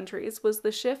journal entries was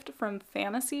the shift from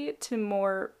fantasy to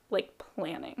more, like,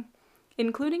 planning,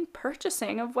 including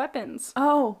purchasing of weapons.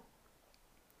 Oh.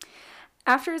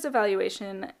 After his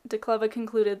evaluation, Declava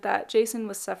concluded that Jason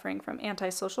was suffering from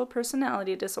antisocial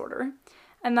personality disorder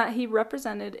and that he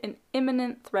represented an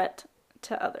imminent threat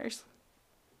to others.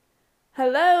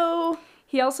 Hello.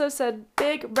 He also said...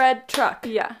 Big red truck.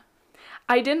 Yeah.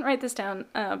 I didn't write this down,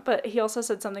 but he also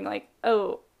said something like,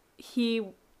 he,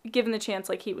 given the chance,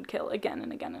 like, he would kill again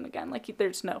and again and again. Like,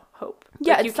 there's no hope.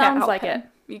 Yeah, like, it sounds like it.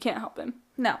 You can't help him.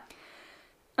 No.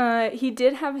 He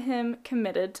did have him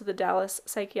committed to the Dallas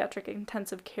Psychiatric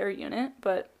Intensive Care Unit,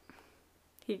 but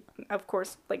he, of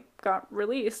course, like, got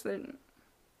released. And...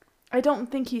 I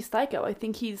don't think he's psycho. I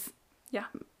think he's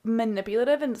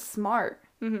manipulative and smart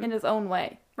in his own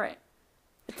way. Right.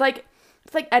 It's like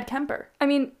Ed Kemper. I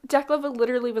mean, Declava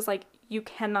literally was like, you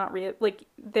cannot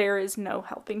there is no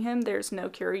helping him. There's no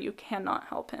cure. You cannot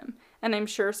help him. And I'm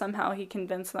sure somehow he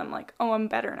convinced them, like, oh, I'm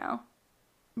better now.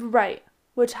 Right.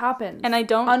 Which happens. And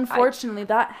unfortunately,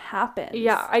 that happens.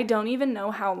 Yeah, I don't even know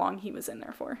how long he was in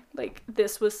there for. Like,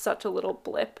 this was such a little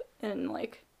blip in,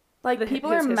 like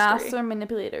people are master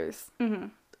manipulators. Mm-hmm.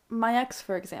 My ex,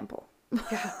 for example.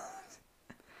 Yeah.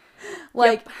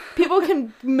 Like, people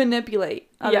can manipulate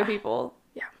other people.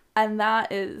 Yeah. And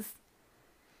that is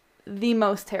the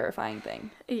most terrifying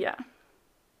thing. Yeah.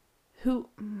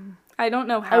 I don't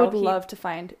know how I would love to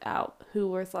find out who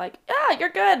was like, yeah, you're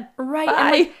good. Right. Bye.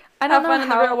 And like, I don't know fun in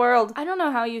the real world. I don't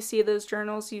know how you see those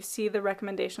journals. You see the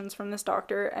recommendations from this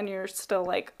doctor, and you're still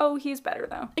like, oh, he's better,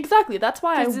 though. Exactly. That's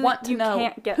why I want to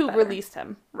know who released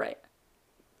him. Right.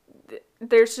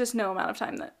 There's just no amount of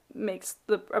time that makes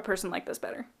a person like this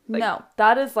better. Like, no.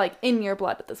 That is, like, in your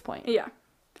blood at this point. Yeah.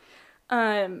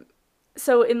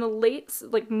 So in the late,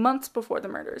 like, months before the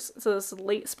murders, so this is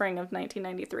late spring of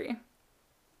 1993,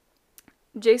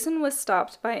 Jason was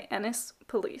stopped by Ennis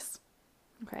police.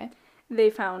 Okay. They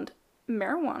found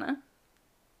marijuana,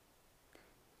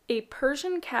 a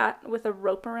Persian cat with a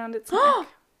rope around its neck.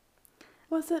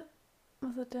 Was it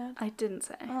dead? I didn't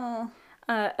say. Oh.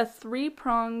 A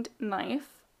 3-pronged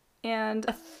knife, and...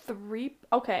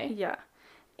 Okay. Yeah.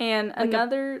 And like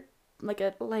another...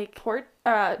 a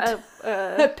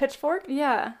pitchfork?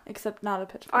 Yeah. Except not a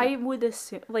pitchfork. I would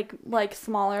assume, like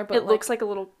smaller, but it looks like a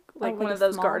little, like one of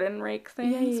those garden rake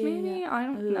things, yeah, maybe? Yeah. I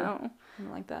don't know.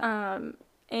 Something like that.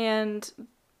 And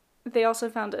they also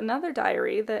found another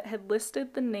diary that had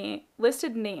listed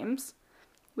names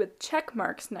with check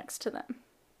marks next to them.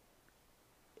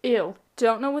 Ew.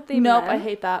 Don't know what they mean. Nope, I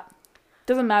hate that.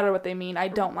 Doesn't matter what they mean. I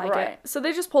don't like it. So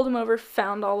they just pulled him over,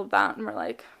 found all of that, and were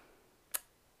like,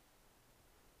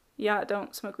 yeah,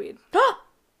 don't smoke weed. That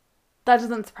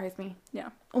doesn't surprise me. Yeah.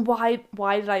 Why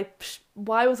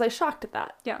was I shocked at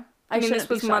that? Yeah. I mean, this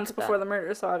was months before the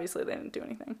murder, so obviously they didn't do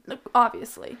anything.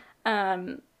 Obviously.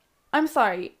 I'm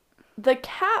sorry. The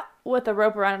cat with a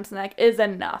rope around its neck is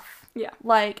enough. Yeah.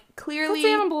 Like, clearly...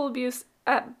 That's animal abuse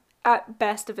at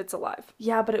best if it's alive.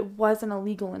 Yeah, but it wasn't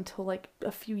illegal until, like,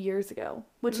 a few years ago,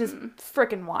 which is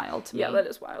freaking wild to me. Yeah, that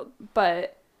is wild.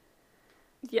 But...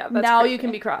 Yeah, that's now crazy. You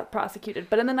can be prosecuted,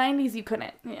 but in the 90s you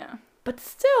couldn't. Yeah. But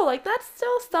still, like, that's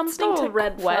still something to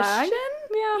red question. Flag.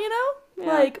 Yeah. You know?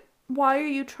 Yeah. Like, why are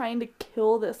you trying to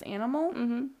kill this animal?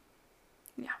 Mm-hmm.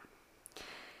 Yeah.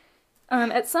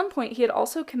 At some point, he had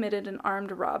also committed an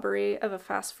armed robbery of a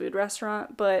fast food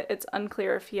restaurant, but it's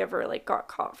unclear if he ever, like, got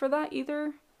caught for that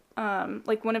either.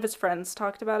 Like, one of his friends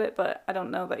talked about it, but I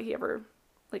don't know that he ever,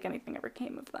 like, anything ever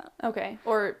came of that. Okay.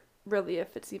 Or really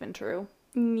if it's even true.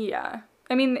 Yeah.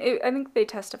 I mean, I think they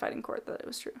testified in court that it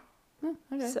was true. Oh,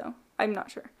 okay. So, I'm not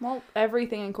sure. Well,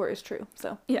 everything in court is true,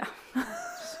 so. Yeah.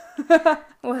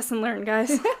 Lesson learned,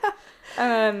 guys.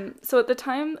 So at the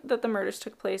time that the murders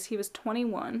took place, he was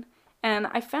 21. And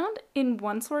I found in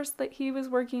one source that he was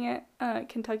working at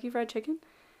Kentucky Fried Chicken.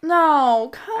 No,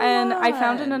 come on. And I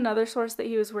found in another source that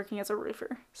he was working as a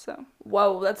roofer. So.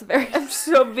 Whoa, that's very...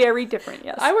 so very different,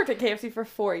 yes. I worked at KFC for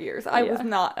 4 years. I was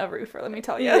not a roofer, let me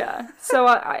tell you. Yeah.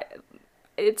 So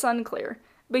it's unclear.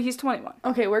 But he's 21.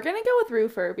 Okay, we're going to go with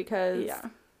roofer because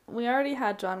we already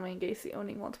had John Wayne Gacy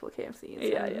owning multiple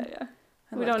KFCs. Yeah.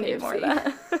 We don't need more of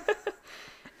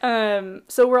that.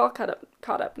 So we're all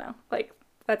caught up now. Like,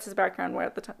 that's his background. We're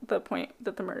at the point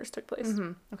that the murders took place.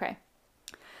 Mm-hmm. Okay.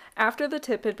 After the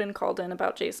tip had been called in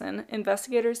about Jason,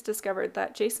 investigators discovered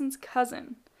that Jason's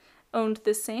cousin owned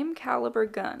the same caliber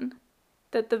gun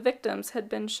that the victims had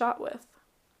been shot with.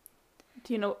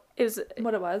 Do you know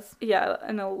what it was? Yeah,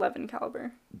 an 11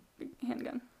 caliber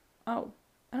handgun. Oh,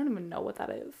 I don't even know what that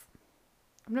is.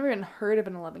 I've never even heard of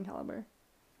an 11 caliber.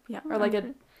 Yeah. Or like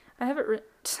I have it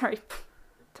sorry,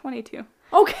 22.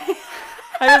 Okay.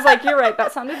 I was like, you're right.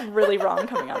 That sounded really wrong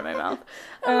coming out of my mouth.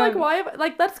 I'm like, why?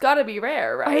 Like, that's gotta be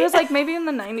rare, right? I was like, maybe in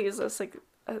the 90s that's like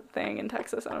a thing in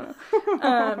Texas. I don't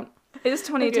know. It is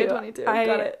 22. Okay, 22. I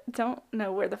got it. Don't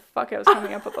know where the fuck I was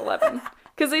coming up with 11.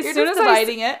 Because as soon as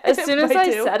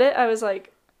I said it, I was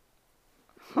like,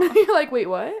 huh. You're like, wait,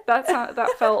 what? That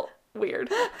felt weird.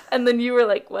 And then you were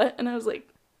like, what? And I was like,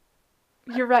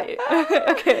 you're right.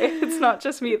 Okay, it's not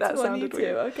just me that sounded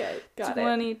weird. Okay, got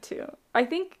 22. 22. I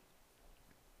think.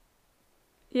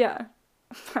 Yeah.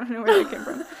 I don't know where that came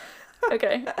from.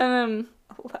 Okay.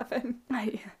 11.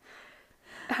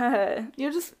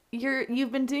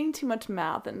 You've been doing too much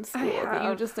math in school that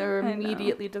you just are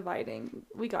immediately dividing.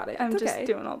 We got it. I'm just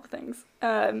doing all the things.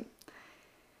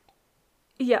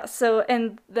 Yeah, so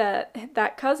and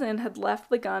that cousin had left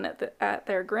the gun at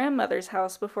their grandmother's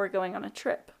house before going on a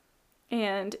trip.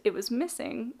 And it was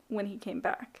missing when he came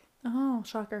back. Oh,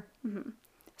 shocker. Mm-hmm.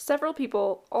 Several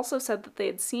people also said that they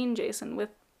had seen Jason with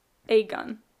a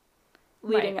gun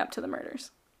leading up to the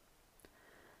murders.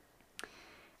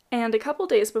 And a couple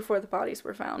days before the bodies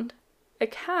were found, a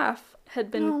calf had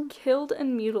been killed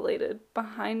and mutilated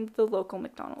behind the local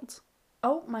McDonald's.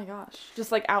 Oh my gosh.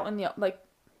 Just like out in the, like,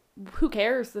 who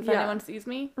cares if anyone sees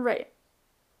me? Right.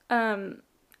 The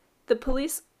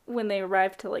police, when they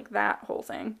arrived to like that whole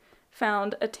thing,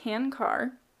 found a tan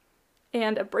car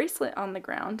and a bracelet on the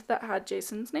ground that had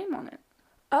Jason's name on it.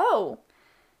 Oh.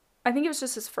 I think it was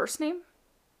just his first name.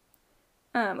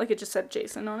 Like it just said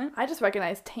Jason on it. I just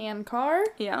recognized tan car.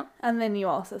 Yeah. And then you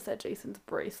also said Jason's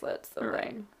bracelet. So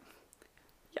right.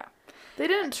 Yeah. They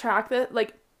didn't track that.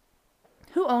 Like,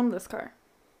 who owned this car?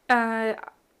 I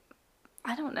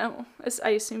don't know. I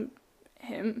assume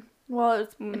him. Well,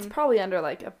 it's probably under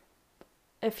like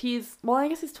I guess he's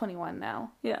 21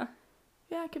 now. Yeah.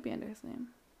 Yeah, it could be under his name.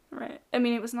 Right. I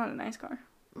mean, it was not a nice car.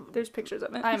 There's pictures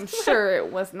of it. I'm sure it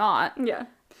was not. Yeah.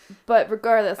 But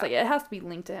regardless, like, it has to be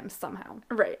linked to him somehow.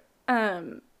 Right.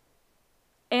 And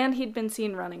he'd been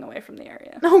seen running away from the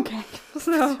area. Okay.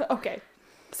 Okay.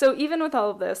 So even with all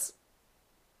of this,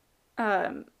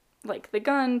 like the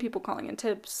gun, people calling in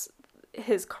tips,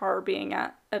 his car being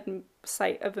at a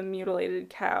site of a mutilated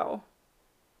calf,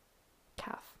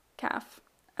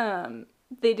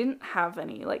 they didn't have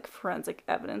any, like, forensic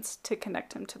evidence to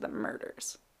connect him to the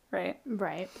murders, right?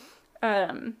 Right.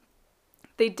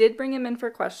 They did bring him in for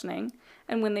questioning,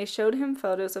 and when they showed him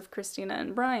photos of Christina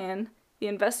and Brian, the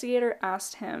investigator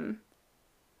asked him,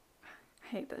 I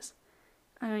hate this.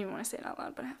 I don't even want to say it out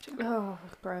loud, but I have to. Oh,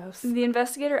 gross. The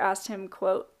investigator asked him,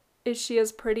 quote, "Is she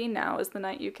as pretty now as the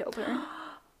night you killed her?"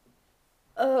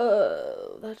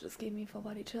 Oh, that just gave me full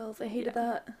body chills. I hated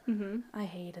that. Mm-hmm. I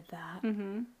hated that.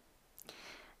 Mm-hmm.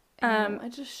 I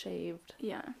just shaved.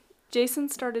 Yeah. Jason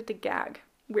started to gag,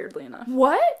 weirdly enough.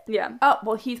 What? Yeah. Oh,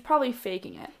 well, he's probably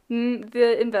faking it.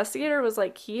 The investigator was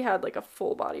like, he had like a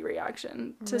full body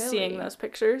reaction to seeing those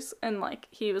pictures, and like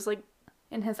he was like,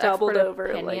 in his doubled expert over,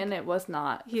 opinion, like, it was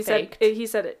not he faked.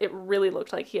 said it really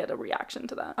looked like he had a reaction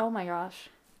to that. Oh my gosh.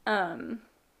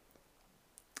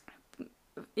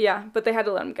 Yeah, but they had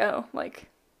to let him go. Like,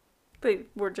 they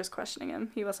were just questioning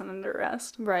him. He wasn't under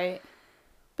arrest. Right.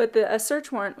 But a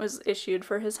search warrant was issued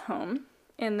for his home,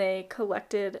 and they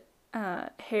collected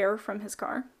hair from his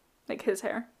car, like his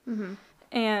hair. Mm-hmm.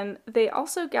 And they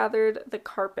also gathered the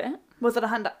carpet. Was it a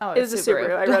Hyundai? Oh, it was a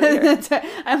Subaru. I wrote it here.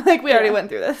 I'm like, we already went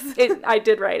through this. I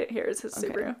did write it here as his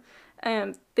Subaru.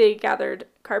 They gathered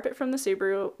carpet from the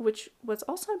Subaru, which was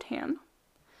also tan,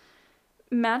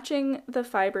 matching the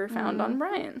fiber found on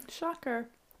Brian. Shocker.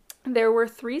 There were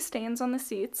 3 stains on the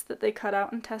seats that they cut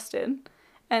out and tested,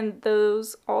 and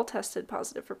those all tested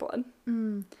positive for blood.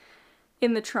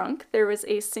 In the trunk, there was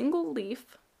a single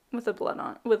leaf with a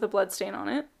blood stain on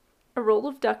it, a roll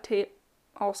of duct tape,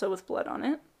 also with blood on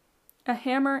it, a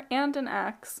hammer and an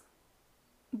axe,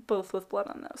 both with blood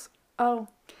on those. Oh.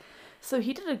 So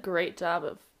he did a great job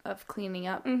of cleaning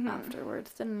up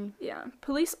afterwards, didn't he? Yeah.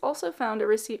 Police also found a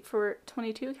receipt for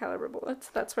 .22 caliber bullets.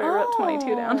 That's why I wrote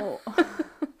 22 down.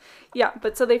 Yeah,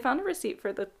 but so they found a receipt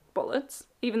for the bullets,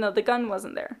 even though the gun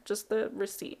wasn't there, just the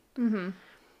receipt. Mm-hmm.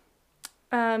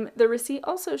 The receipt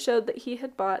also showed that he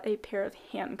had bought a pair of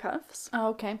handcuffs. Oh,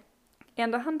 okay.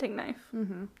 And a hunting knife.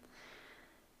 Mm-hmm.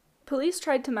 Police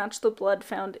tried to match the blood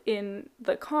found in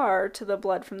the car to the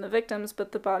blood from the victims,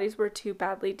 but the bodies were too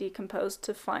badly decomposed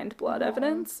to find blood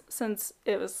evidence, since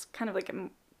it was kind of like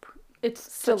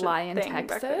it's July in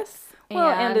Texas. Well,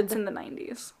 and it's in the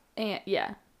 90s. And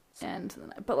yeah.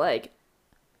 But like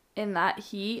in that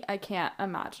heat, I can't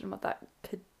imagine what that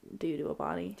could do to a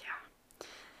body.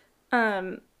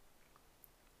 Yeah.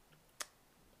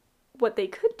 What they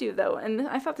could do, though, and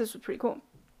I thought this was pretty cool,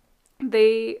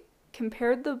 they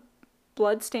compared the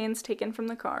blood stains taken from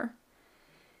the car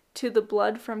to the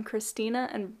blood from Christina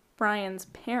and Brian's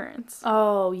parents.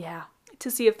 Oh, yeah.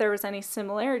 To see if there was any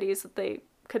similarities that they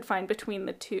could find between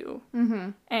the two. Mm-hmm.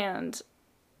 And,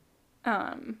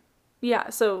 yeah,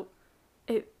 so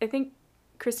I think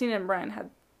Christina and Brian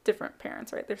had different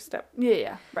parents, right?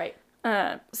 Yeah, right.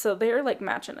 So they're, like,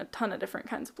 matching a ton of different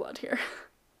kinds of blood here.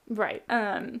 Right.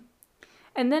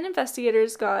 And then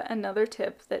investigators got another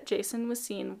tip that Jason was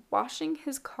seen washing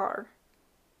his car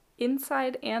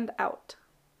inside and out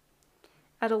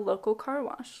at a local car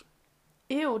wash.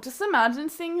 Ew, just imagine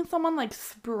seeing someone, like,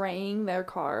 spraying their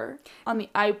car on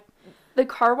The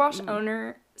car wash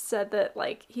owner said that,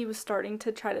 like, he was starting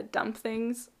to try to dump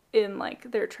things in,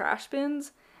 like, their trash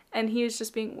bins, and he was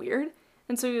just being weird.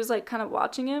 And so he was, like, kind of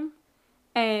watching him,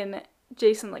 and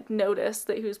Jason, like, noticed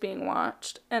that he was being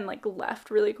watched and, like, left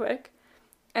really quick.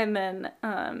 And then,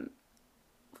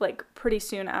 like, pretty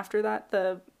soon after that,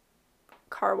 the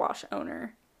car wash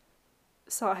owner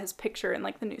saw his picture in,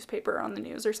 like, the newspaper or on the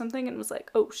news or something and was like,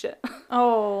 oh, shit.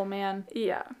 Oh, man.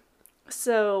 Yeah.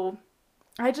 So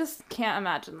I just can't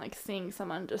imagine, like, seeing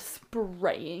someone just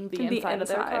spraying the inside of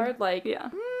their car. Like, yeah.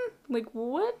 Like,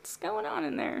 what's going on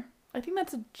in there? I think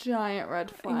that's a giant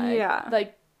red flag. Yeah.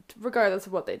 Like, regardless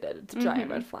of what they did, it's a giant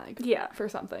red flag. Yeah. For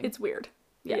something. It's weird.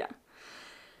 Yeah.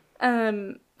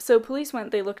 So police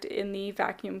they looked in the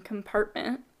vacuum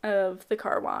compartment of the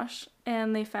car wash,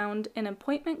 and they found an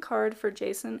appointment card for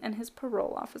Jason and his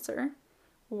parole officer.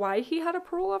 Why he had a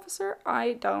parole officer,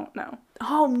 I don't know.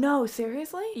 Oh, no,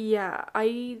 seriously? Yeah,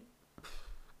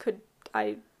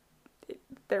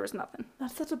 there was nothing.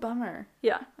 That's such a bummer.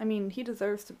 Yeah. I mean, he doesn't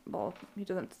deserve to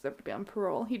be on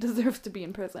parole. He deserves to be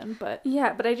in prison, but...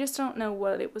 Yeah, but I just don't know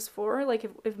what it was for. Like,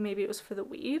 if maybe it was for the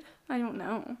weed. I don't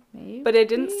know. Maybe. But I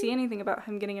didn't see anything about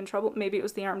him getting in trouble. Maybe it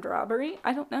was the armed robbery.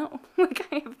 I don't know. Like,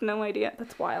 I have no idea.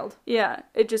 That's wild. Yeah,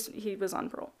 he was on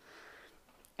parole.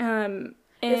 And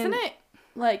isn't it,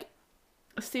 like,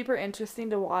 super interesting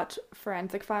to watch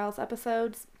Forensic Files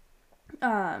episodes?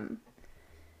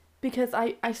 Because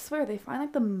I swear they find,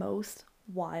 like, the most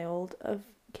wild of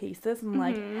cases and,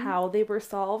 like, how they were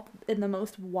solved in the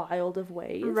most wild of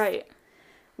ways. Right.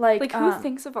 Like who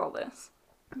thinks of all this?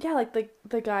 Yeah, like,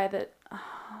 the guy that...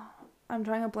 I'm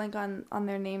drawing a blank on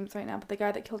their names right now, but the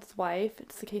guy that killed his wife,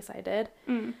 it's the case I did.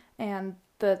 And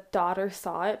the daughter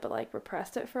saw it, but, like,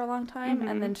 repressed it for a long time.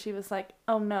 And then she was like,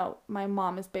 oh, no, my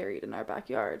mom is buried in our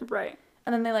backyard. Right.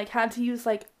 And then they, like, had to use,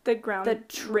 like... The ground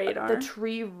radar. The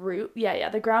tree root. Yeah,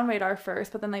 the ground radar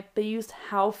first. But then, like, they used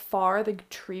how far the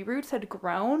tree roots had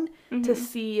grown to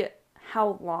see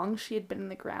how long she had been in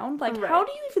the ground. Like, how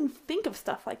do you even think of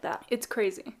stuff like that? It's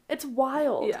crazy. It's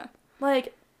wild. Yeah.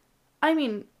 Like, I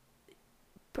mean,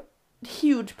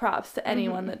 huge props to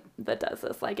anyone that does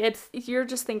this. Like, You're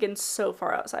just thinking so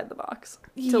far outside the box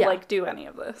to, like, do any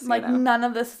of this. Like, none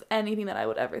of this is anything that I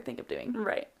would ever think of doing.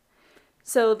 Right.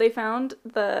 So they found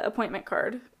the appointment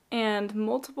card and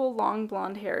multiple long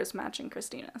blonde hairs matching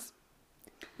Christina's.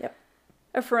 Yep.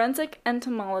 A forensic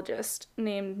entomologist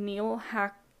named Neil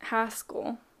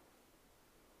Haskell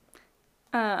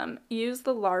used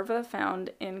the larvae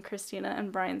found in Christina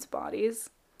and Brian's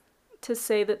bodies to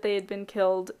say that they had been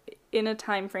killed in a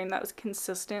time frame that was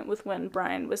consistent with when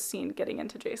Brian was seen getting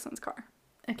into Jason's car.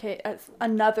 Okay, that's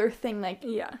another thing, like...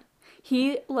 Yeah.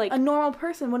 He, like... A normal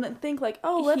person wouldn't think, like,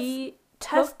 oh, let's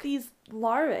test these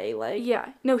larvae, like...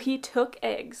 Yeah. No, he took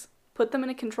eggs, put them in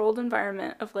a controlled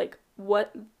environment of, like,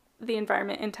 what the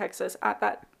environment in Texas at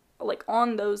that, like,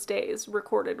 on those days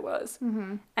recorded was,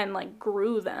 and, like,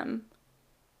 grew them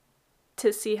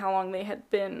to see how long they had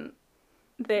been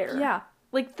there. Yeah.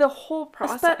 like the whole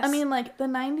process. I mean, like the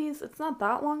 90s, it's not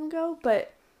that long ago,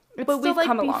 but we've still, like,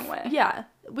 come a long way. Yeah.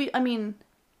 I mean,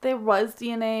 there was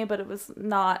DNA, but it was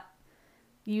not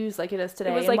used like it is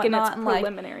today. It was like in its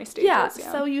preliminary stages. Yeah,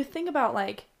 so you think about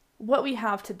like what we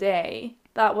have today,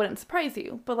 that wouldn't surprise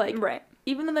you. But like, right.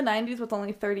 Even in the 90s, was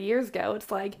only 30 years ago,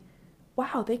 it's like,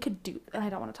 wow, they could do. And I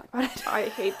don't want to talk about it. I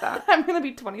hate that. I'm gonna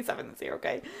be 27 this year.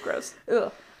 Okay. Gross.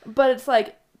 Ugh. But it's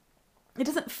like, it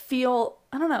doesn't feel.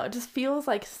 I don't know. It just feels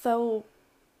like so.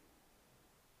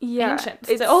 Ancient.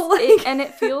 Still, and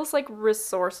it feels like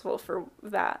resourceful for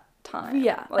that time.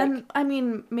 Yeah, like, and I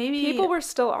mean, maybe people were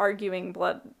still arguing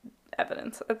blood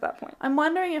evidence at that point. I'm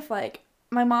wondering if, like,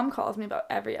 my mom calls me about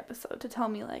every episode to tell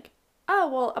me, like, oh,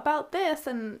 well, about this,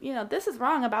 and, you know, this is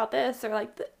wrong about this, or,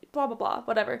 like, blah, blah, blah,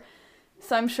 whatever.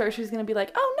 So I'm sure she's going to be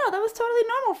like, oh, no, that was totally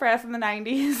normal for us in the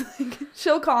 90s. Like,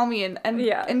 she'll call me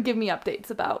and give me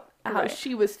updates about how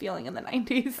she was feeling in the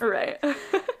 90s. Right.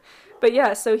 But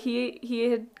yeah, so he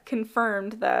had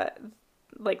confirmed that,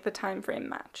 like, the time frame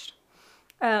matched.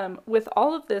 With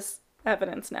all of this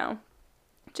evidence now,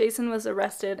 Jason was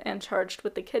arrested and charged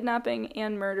with the kidnapping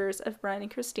and murders of Brian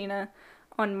and Christina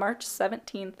on March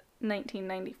 17th,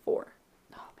 1994.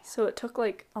 Oh, man. So it took,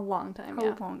 like, a long time,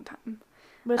 a long time.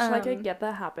 Which, like, I get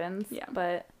that happens. Yeah.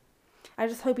 But I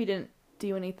just hope he didn't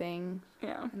do anything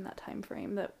in that time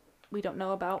frame that we don't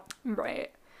know about.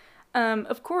 Right.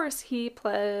 Of course, he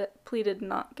pleaded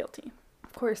not guilty.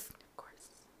 Of course.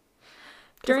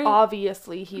 Because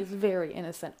obviously he's very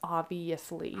innocent.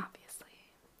 Obviously.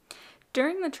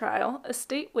 During the trial, a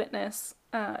state witness,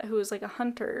 who was like a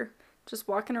hunter, just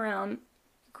walking around,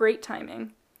 great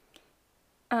timing,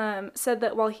 said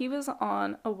that while he was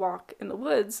on a walk in the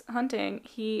woods hunting,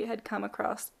 he had come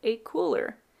across a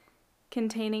cooler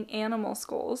containing animal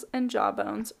skulls and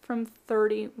jawbones from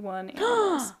 31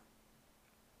 animals.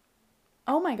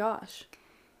 Oh my gosh.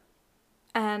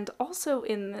 And also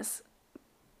in this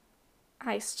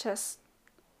ice chest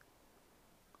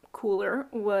cooler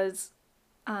was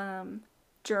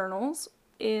journals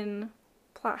in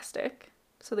plastic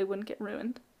so they wouldn't get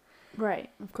ruined. Right.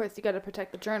 Of course, you got to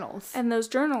protect the journals. And those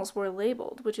journals were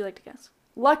labeled. Would you like to guess?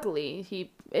 Luckily,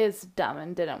 he is dumb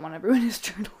and didn't want to ruin his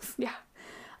journals. Yeah.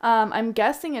 I'm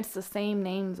guessing it's the same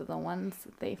names of the ones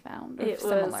that they found. Or it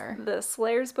similar. was the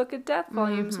Slayer's Book of Death,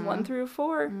 volumes 1 through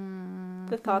 4. Mm-hmm.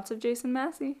 The Thoughts of Jason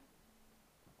Massey.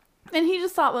 And he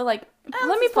just thought, well, like,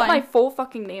 let me put my full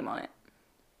fucking name on it.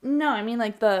 No, I mean,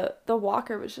 like, the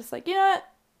walker was just like, you know what?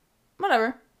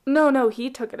 Whatever. No,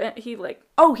 he took it. He, like...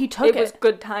 Oh, he took it. It was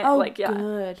good time. Oh, like, yeah.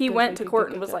 Good, he went to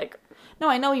court and was like... No,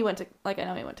 I know he went to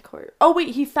court. Oh,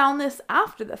 wait, he found this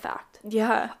after the fact.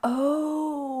 Yeah.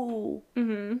 Oh.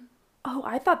 Mm-hmm. Oh,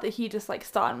 I thought that he just, like,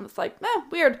 saw it and was like,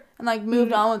 weird. And, like,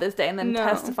 moved on with his day and then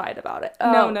testified about it.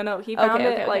 Oh. No. He found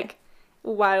it, like,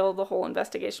 while the whole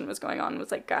investigation was going on,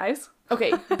 was like, guys.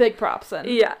 Okay, big props then.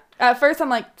 Yeah. At first, I'm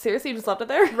like, seriously, you just left it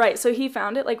there? Right, so he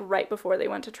found it, like, right before they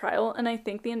went to trial, and I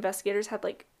think the investigators had,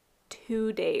 like,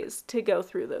 2 days to go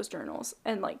through those journals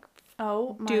and, like,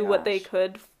 do what they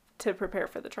could to prepare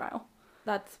for the trial.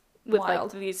 That's with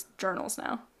wild. Like these journals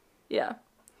now. Yeah.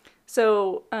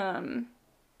 So, and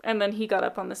then he got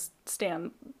up on this stand,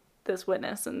 this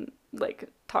witness, and like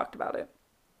talked about it.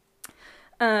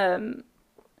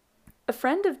 A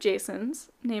friend of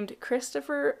Jason's named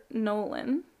Christopher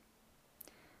Nolan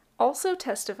also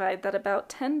testified that about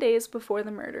 10 days before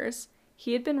the murders,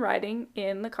 he had been riding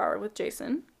in the car with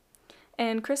Jason,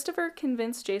 and Christopher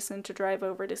convinced Jason to drive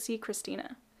over to see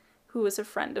Christina, who was a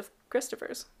friend of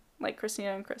Christopher's. Like,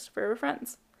 Christina and Christopher were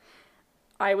friends.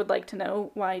 I would like to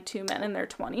know why 2 men in their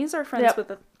 20s are friends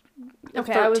with a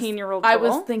 13-year-old girl. I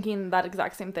was thinking that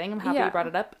exact same thing. I'm happy you brought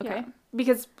it up. Okay. Yeah.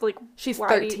 Because, like... She's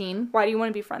 13. Why do you want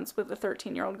to be friends with a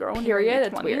 13-year-old girl?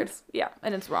 Period. It's weird. Yeah.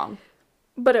 And it's wrong.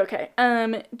 But okay.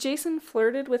 Jason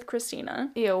flirted with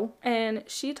Christina. Ew. And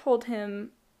she told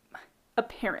him...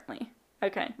 Apparently.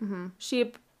 Okay. Mm-hmm.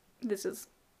 She's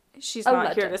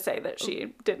not here to say that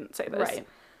she didn't say this.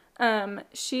 Right.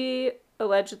 She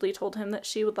allegedly told him that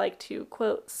she would like to,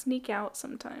 quote, sneak out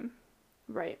sometime.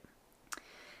 Right.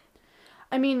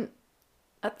 I mean,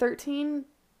 at 13...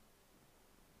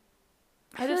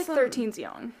 I feel like 13's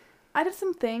young. I did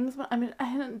some things, but I mean, I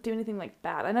didn't do anything, like,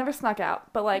 bad. I never snuck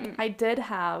out. But, like, I did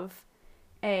have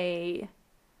my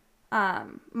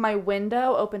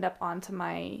window opened up onto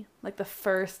my, like, the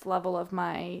first level of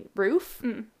my roof.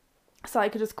 So I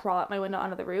could just crawl out my window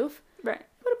onto the roof. Right.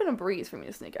 It would have been a breeze for me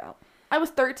to sneak out. I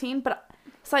was 13, but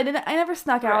so I never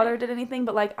snuck out or did anything,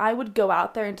 but like I would go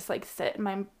out there and just like sit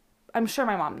and I'm sure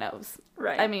my mom knows.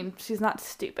 Right. I mean, she's not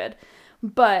stupid.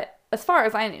 But as far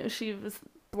as I knew, she was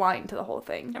blind to the whole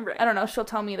thing. Right. I don't know. She'll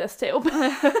tell me this too.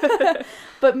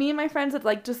 But me and my friends would,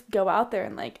 like, just go out there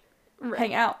and, like,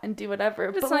 hang out and do whatever.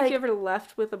 It's but not like like, you ever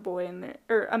left with a boy in their,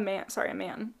 or a man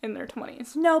in their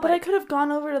 20s. no, but like, I could have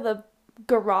gone over to the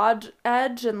garage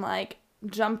edge and, like,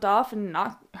 jumped off and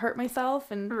not hurt myself.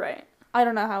 And right. I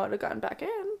don't know how I would have gotten back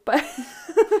in, but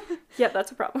Yeah,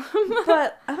 that's a problem.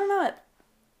 but I don't know.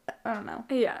 I don't know.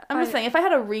 Yeah. I'm just saying, if I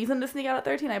had a reason to sneak out at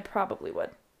 13, I probably would.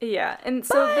 Yeah, and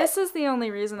so this is the only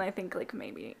reason I think, like,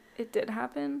 maybe it did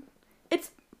happen.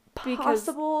 It's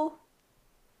possible,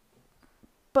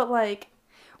 but, like,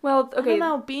 well, okay. I don't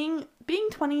know, being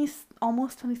 20,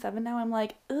 almost 27 now, I'm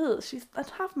like, ugh, that's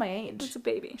half my age. It's a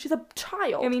baby. She's a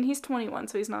child. I mean, he's 21,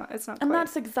 so it's not and quite.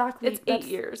 that's exactly, It's 8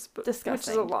 years, but,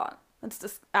 disgusting. which is a lot. That's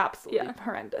just absolutely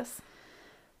horrendous.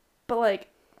 But, like,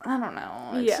 I don't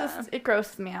know. It's just, it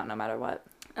grosses me out no matter what.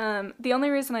 The only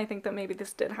reason I think that maybe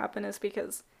this did happen is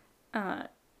because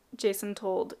Jason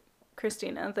told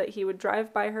Christina that he would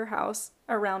drive by her house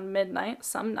around midnight,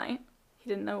 some night. He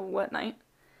didn't know what night.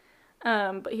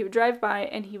 But he would drive by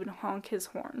and he would honk his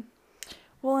horn.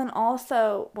 Well, and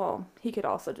also, he could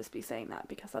also just be saying that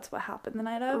because that's what happened the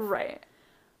night of. Right.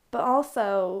 But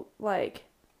also, like,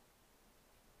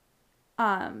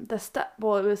 the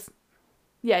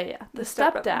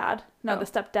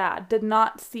stepdad did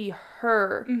not see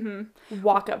her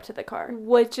walk up to the car.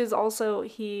 Which is also,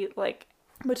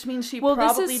 which means she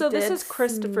probably this is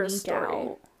Christopher's story.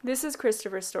 Out. This is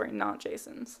Christopher's story, not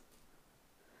Jason's.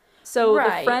 So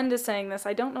the friend is saying this.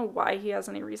 I don't know why he has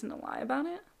any reason to lie about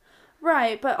it.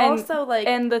 Right, but also, like...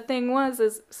 And the thing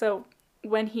is, so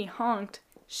when he honked,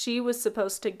 she was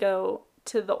supposed to go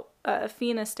to the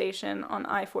Fina station on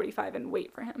I-45 and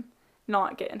wait for him,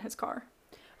 not get in his car.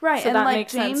 Right, so and, that like,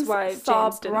 makes James sense why saw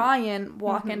James didn't... Brian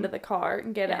walk into the car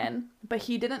and get in, but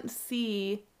he didn't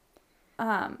see...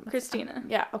 Christina.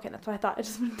 Yeah, okay, that's what I thought. I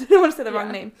just didn't want to say the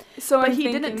wrong name. But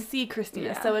he didn't see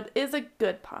Christina, so it is a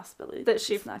good possibility that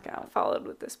she snuck out. Followed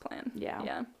with this plan. Yeah.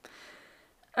 Yeah.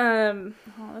 Oh,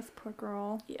 this poor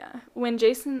girl. Yeah. When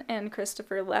Jason and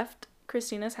Christopher left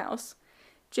Christina's house,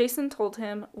 Jason told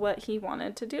him what he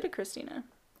wanted to do to Christina.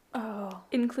 Oh.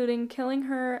 Including killing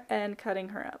her and cutting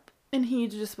her up. And he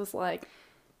just was like,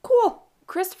 cool.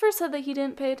 Christopher said that he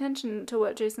didn't pay attention to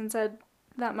what Jason said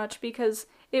that much because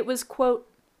it was, quote,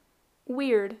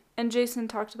 weird, and Jason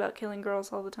talked about killing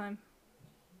girls all the time.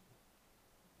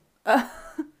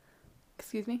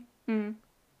 Excuse me? Mm.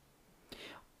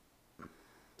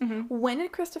 Mm-hmm. When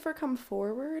did Christopher come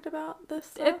forward about this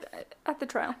stuff? At the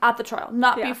trial. At the trial,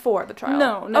 not before the trial.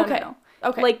 No. No.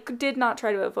 Okay. Like, did not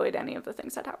try to avoid any of the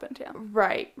things that happened, yeah.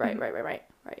 Right.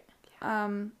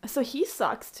 So he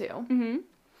sucks, too. Mm-hmm.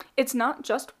 It's not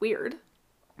just weird.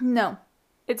 No.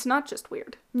 It's not just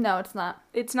weird. No, it's not.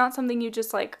 It's not something you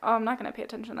just like, oh, I'm not going to pay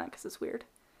attention to that because it's weird.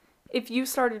 If you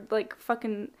started, like,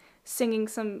 fucking singing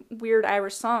some weird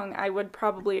Irish song, I would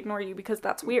probably ignore you because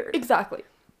that's weird. Exactly.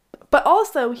 But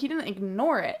also, he didn't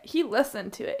ignore it. He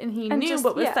listened to it, and he knew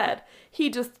what was said. He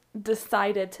just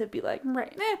decided to be like,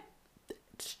 right,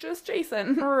 it's just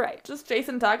Jason. Right. Just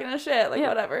Jason talking his shit, like,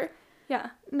 whatever.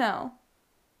 Yeah. No.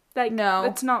 Like, no.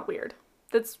 That's not weird.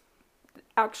 That's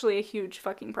actually a huge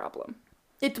fucking problem.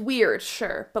 It's weird,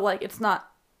 sure, but, like, it's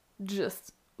not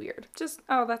just weird. Just,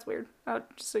 oh, that's weird. I'll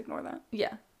just ignore that.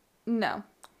 Yeah. No.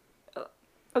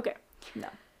 Okay. No.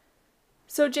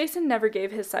 So Jason never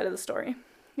gave his side of the story.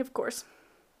 Of course.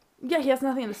 Yeah, he has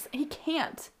nothing to say. He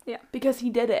can't. Yeah. Because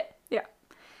he did it.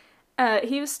 Yeah.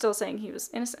 He was still saying he was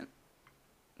innocent.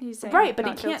 He's saying right, but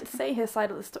he can't say his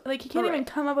side of the story. Like, he can't even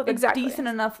come up with a decent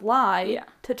enough lie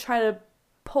to try to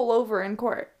pull over in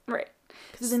court. Right.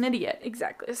 Because he's an idiot.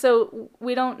 Exactly. So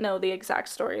we don't know the exact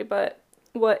story, but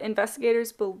what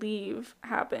investigators believe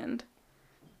happened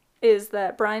is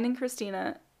that Brian and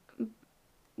Christina,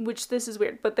 which this is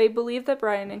weird, but they believe that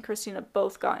Brian and Christina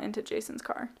both got into Jason's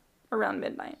car around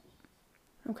midnight.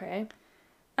 Okay.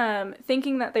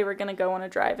 Thinking that they were going to go on a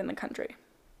drive in the country.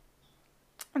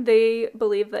 They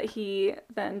believe that he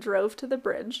then drove to the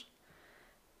bridge,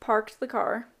 parked the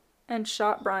car, and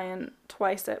shot Brian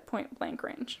twice at point blank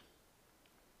range.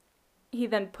 He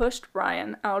then pushed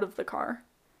Brian out of the car,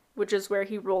 which is where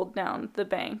he rolled down the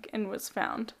bank and was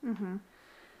found.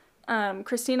 Mm-hmm.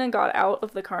 Christina got out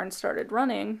of the car and started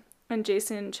running, and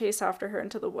Jason chased after her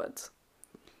into the woods.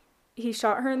 He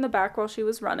shot her in the back while she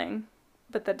was running,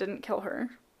 but that didn't kill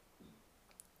her.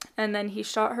 And then he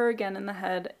shot her again in the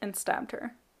head and stabbed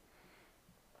her.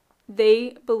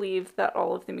 They believe that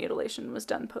all of the mutilation was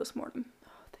done post-mortem. Oh,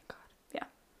 thank God. Yeah.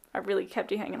 I really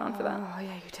kept you hanging on for that. Oh,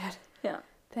 yeah, you did. Yeah.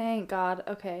 Thank God.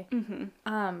 Okay.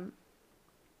 Mm-hmm.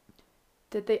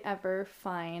 Did they ever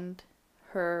find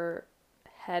her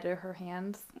head or her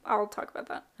hands? I'll talk about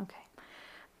that. Okay.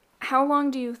 How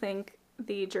long do you think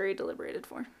the jury deliberated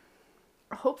for?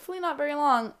 Hopefully not very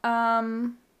long.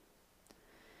 Well,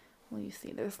 you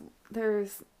see,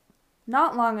 there's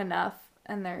not long enough,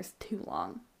 and there's too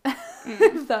long.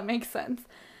 If that makes sense.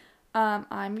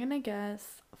 I'm gonna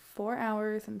guess 4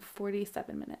 hours and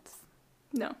 47 minutes.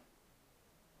 No.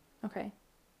 Okay.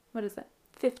 What is it?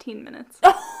 15 minutes.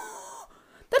 Oh,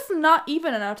 that's not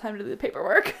even enough time to do the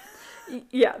paperwork.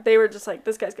 Yeah, they were just like,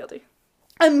 this guy's guilty.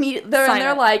 Immediately,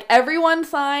 they're like, everyone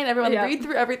sign, everyone Yeah. read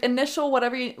through every initial,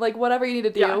 whatever you need to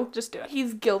do. Yeah, just do it.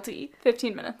 He's guilty.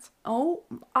 15 minutes. Oh,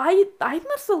 I think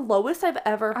that's the lowest I've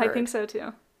ever heard. I think so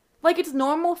too. Like, it's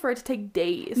normal for it to take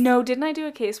days. No, didn't I do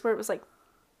a case where it was like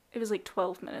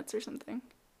 12 minutes or something?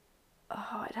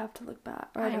 Oh, I'd have to look back.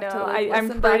 I know.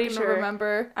 I'm pretty sure.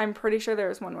 Remember. I'm pretty sure there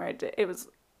was one where it was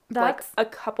That's like a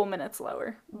couple minutes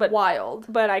lower. But wild.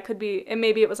 But I could be, and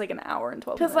maybe it was like an hour and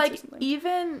 12 minutes. Because, like, or something.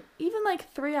 even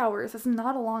like 3 hours is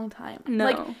not a long time. No.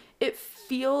 Like, it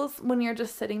feels, when you're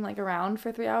just sitting, like, around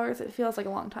for 3 hours, it feels like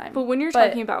a long time. But when you're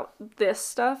talking about this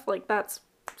stuff, like, that's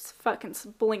fucking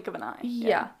blink of an eye.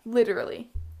 Yeah, literally.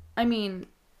 I mean,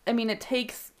 it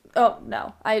takes, oh,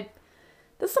 no.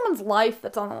 There's someone's life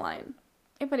that's on the line.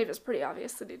 But it was pretty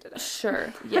obvious that he did it.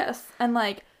 Sure, yes. And,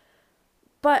 like,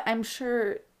 but I'm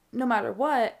sure no matter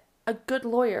what, a good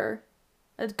lawyer,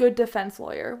 a good defense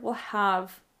lawyer will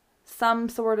have some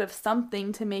sort of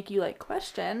something to make you, like,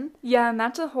 question. Yeah, and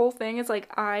that's the whole thing. Is like,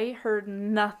 I heard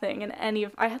nothing in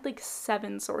I had like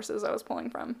 7 sources I was pulling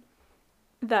from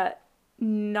that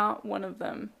not one of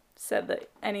them said that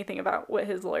anything about what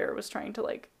his lawyer was trying to,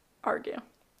 like, argue.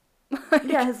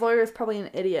 Yeah, his lawyer is probably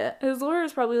an idiot. His lawyer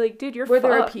is probably like, dude, you're Were fucked.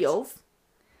 there appeals?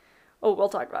 Oh, we'll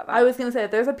talk about that. I was going to say,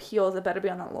 if there's appeals, it better be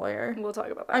on that lawyer. We'll talk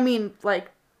about that. I mean,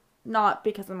 like, not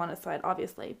because I'm on his side,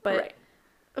 obviously, but right.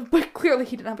 But clearly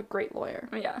he didn't have a great lawyer.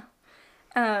 Yeah.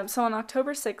 So on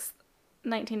October 6th,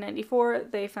 1994,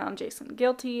 they found Jason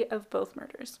guilty of both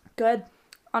murders. Good.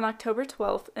 On October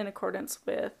 12th, in accordance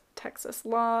with Texas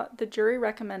law, the jury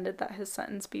recommended that his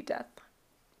sentence be death.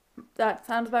 That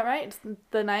sounds about right. It's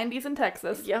the 90s in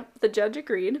Texas. Yep. The judge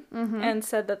agreed and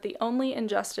said that the only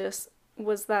injustice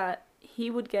was that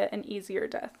he would get an easier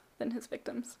death than his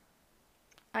victims.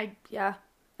 I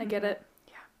get it.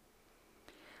 Yeah.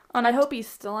 I hope he's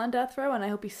still on death row, and I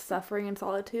hope he's suffering in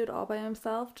solitude all by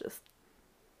himself.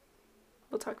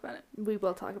 We'll talk about it. We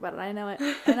will talk about it. I know it.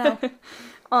 I know.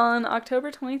 On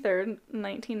October 23rd,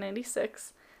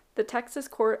 1996, the Texas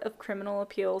Court of Criminal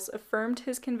Appeals affirmed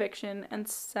his conviction and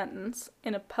sentence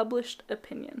in a published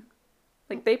opinion.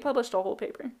 Like, they published a whole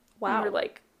paper. Wow. And we're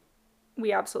like,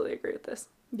 we absolutely agree with this.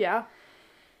 Yeah.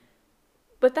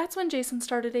 But that's when Jason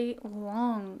started a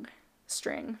long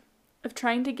string of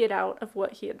trying to get out of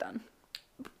what he had done.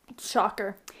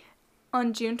 Shocker.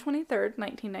 On June 23rd,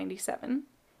 1997,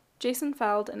 Jason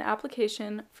filed an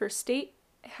application for state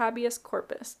habeas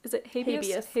corpus. Is it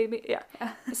habeas? Yeah.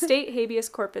 State habeas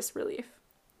corpus relief.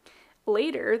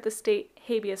 Later, the state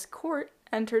habeas court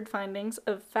entered findings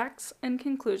of facts and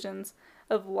conclusions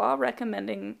of law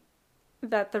recommending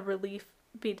that the relief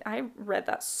be... I read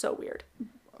that so weird.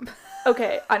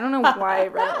 Okay, I don't know why I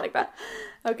read it like that.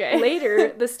 Okay.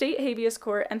 Later, the state habeas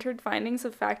court entered findings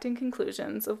of fact and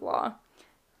conclusions of law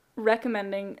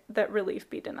recommending that relief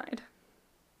be denied.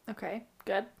 Okay,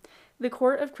 good. The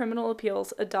Court of Criminal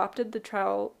Appeals adopted the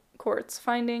trial court's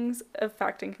findings of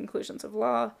fact and conclusions of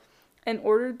law and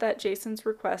ordered that Jason's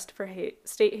request for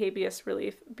state habeas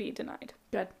relief be denied.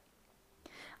 Good.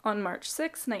 On March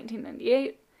 6,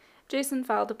 1998, Jason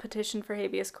filed a petition for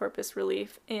habeas corpus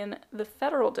relief in the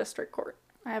federal district court.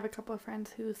 I have a couple of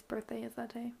friends whose birthday is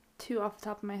that day. 2 off the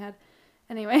top of my head.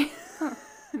 Anyway.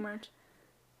 March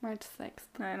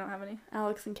 6th. I don't have any.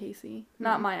 Alex and Casey.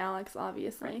 Not my Alex,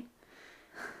 obviously. Right.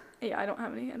 Yeah, I don't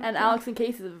have any. And Alex and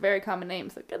Casey is a very common name,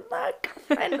 so good luck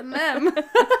finding them.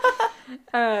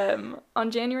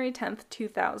 On January 10th,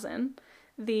 2000,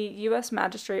 the U.S.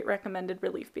 magistrate recommended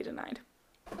relief be denied.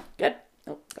 Good.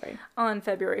 Oh, sorry. On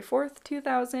February 4th,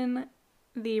 2000,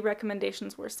 the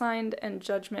recommendations were signed and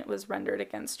judgment was rendered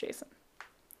against Jason.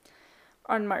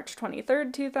 On March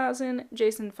 23rd, 2000,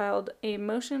 Jason filed a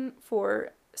motion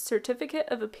for Certificate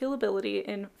of Appealability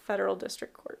in Federal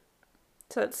District Court.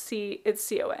 So it's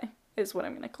COA is what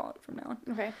I'm going to call it from now on.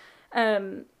 Okay.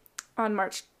 On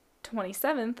March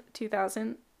 27th,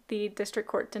 2000, the district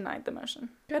court denied the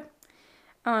motion. Good.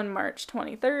 On March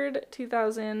 23rd,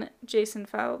 2000, Jason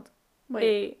filed so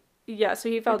he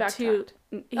filed two.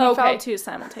 He filed two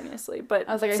simultaneously, but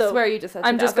I was like, I swear you just said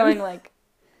 2000. I'm just going like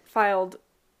filed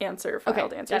answer. Okay,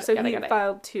 So he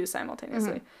filed two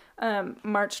simultaneously.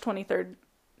 Mm-hmm. March 23rd,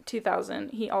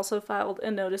 2000, he also filed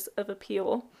a notice of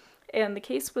appeal, and the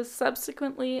case was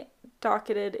subsequently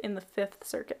docketed in the Fifth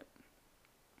Circuit.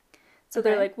 So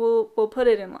they're like, we'll put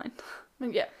it in line.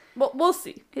 Yeah. Well, we'll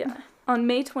see. Yeah. On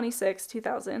May 26,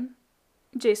 2000,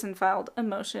 Jason filed a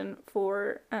motion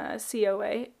for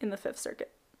COA in the Fifth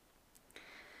Circuit.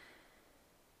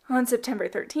 On September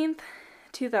 13th,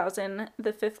 2000,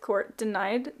 the Fifth Court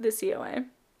denied the COA.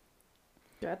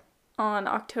 Good. On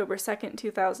October 2nd,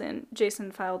 2000,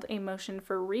 Jason filed a motion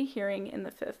for rehearing in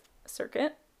the Fifth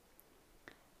Circuit.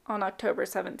 On October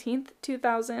 17th,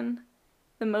 2000,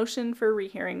 the motion for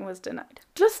rehearing was denied.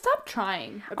 Just stop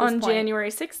trying. On January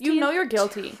 16th... You know you're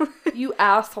guilty. You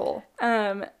asshole.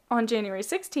 On January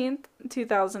 16th,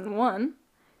 2001,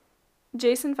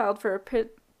 Jason filed for a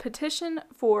petition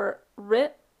for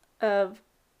writ of...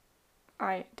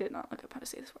 I did not look up how to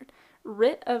say this word.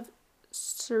 Writ of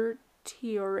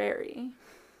certiorari.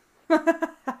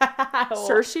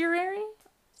 Certiorari?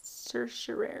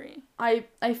 Certiorari. I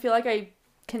feel like I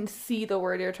can see the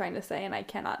word you're trying to say, and I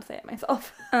cannot say it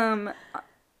myself. Let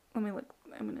me look.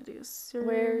 I'm gonna do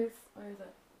Where is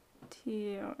it?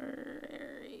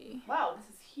 Certiorari. Wow, this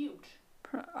is huge.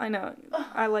 I know.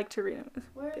 I like to read it.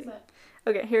 Where is it?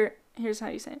 Okay, here's how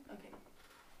you say it. Okay.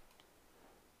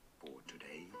 For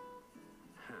today,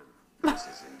 this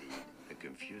is indeed a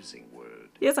confusing word.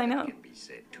 Yes, I know. It can be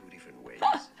said two different ways.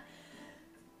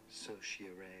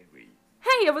 Certiorari.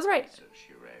 Hey, I was right.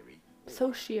 Certiorari.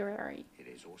 Sociarary. It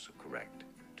is also correct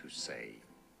to say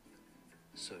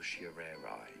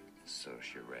certiorari.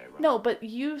 Certiorari. No, but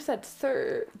you said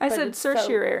sir. I but said it's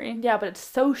certiorari. Yeah, but it's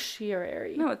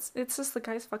sociarary. No, it's just the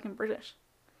guy's fucking British.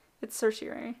 It's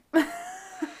certiorari.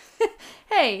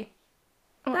 Hey,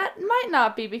 Oh. that might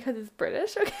not be because it's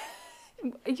British, okay?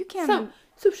 You can't...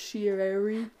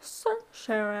 Sociarary.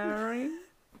 Certiorari.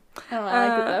 I don't know, I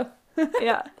like it though.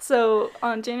 Yeah, so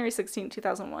on January 16,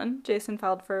 2001, Jason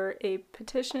filed for a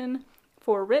petition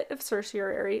for writ of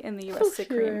certiorari in the U.S.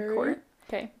 Supreme Court.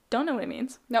 Okay. Don't know what it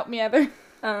means. Nope, me either.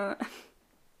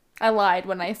 I lied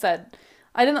when I said...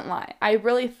 I didn't lie. I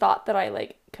really thought that I,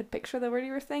 could picture the word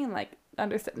you were saying and,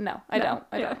 understand. No, I don't.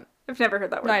 I don't. I've never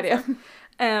heard that word. No idea.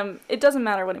 It doesn't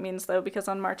matter what it means, though, because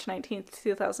on March 19th,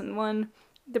 2001,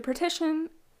 the petition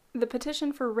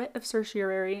for writ of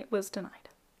certiorari was denied.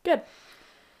 Good.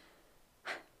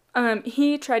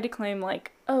 He tried to claim, well,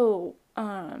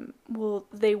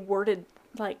 they worded,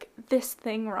 this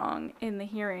thing wrong in the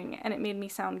hearing, and it made me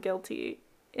sound guilty,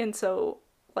 and so,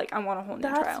 I want a whole new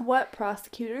trial. That's what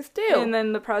prosecutors do. And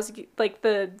then the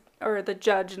the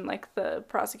judge and, the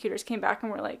prosecutors came back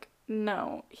and were like,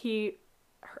 no, he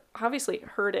obviously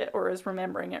heard it or is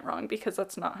remembering it wrong, because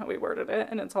that's not how we worded it,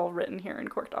 and it's all written here in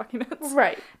court documents.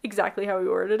 Right. Exactly how we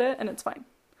worded it, and it's fine.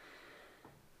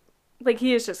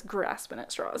 He is just grasping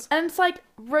at straws. And it's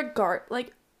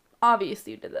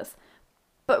obviously you did this.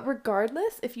 But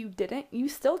regardless, if you didn't, you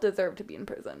still deserve to be in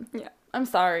prison. Yeah. I'm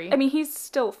sorry. I mean, he's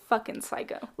still fucking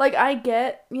psycho. I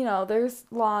get, there's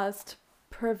laws to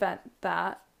prevent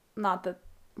that. Not that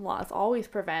laws always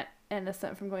prevent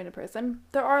innocent from going to prison.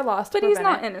 There are laws to prevent it. But he's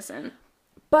not innocent.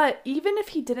 But even if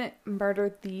he didn't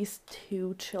murder these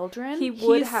two children, he's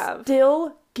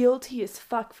still guilty as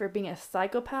fuck for being a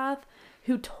psychopath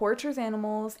who tortures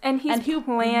animals. And who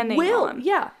planning on.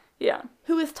 Yeah. Yeah.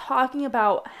 Who is talking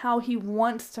about how he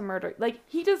wants to murder.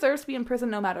 He deserves to be in prison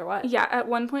no matter what. Yeah, at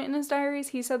one point in his diaries,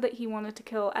 he said that he wanted to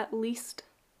kill at least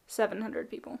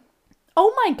 700 people.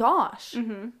 Oh my gosh.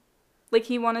 Mm-hmm.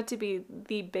 He wanted to be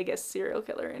the biggest serial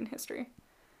killer in history.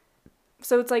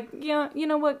 So it's yeah, you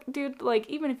know what, dude?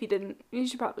 Even if he didn't, you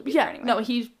should probably be there anyway. No,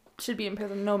 he should be in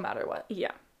prison no matter what.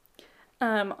 Yeah.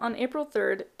 On April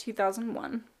 3rd,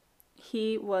 2001,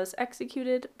 he was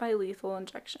executed by lethal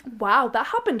injection. Wow, that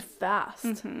happened fast.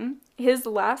 Mm-hmm. His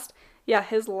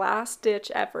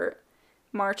last-ditch effort,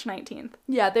 March 19th.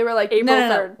 Yeah, they were like, April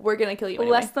no, 3rd. We're gonna kill you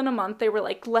anyway. Less than a month, they were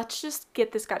like, let's just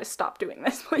get this guy to stop doing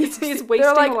this, please. He's wasting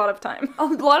a lot of time. A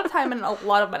lot of time and a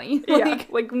lot of money. Yeah,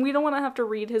 we don't want to have to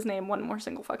read his name one more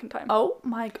single fucking time. Oh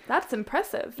my, that's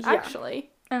impressive, actually.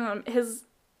 Do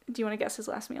you want to guess his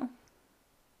last meal?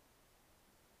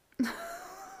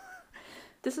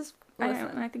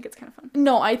 I think it's kind of fun.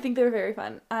 No, I think they're very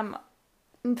fun.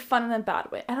 Fun in a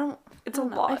bad way. It's a a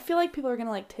lot. I feel like people are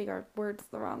gonna take our words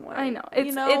the wrong way. I know.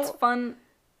 It's fun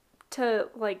to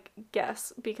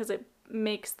guess, because it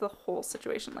makes the whole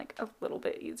situation a little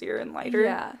bit easier and lighter.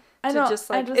 Yeah.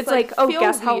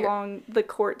 Guess how long the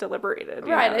court deliberated.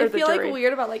 Right. Or I feel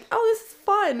weird about this is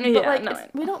fun.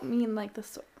 But we don't mean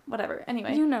this whatever.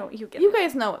 Anyway. You get you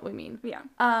guys know what we mean. Yeah.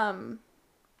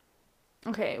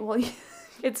 Okay, well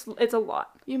it's a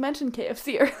lot. You mentioned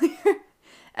KFC earlier.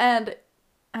 And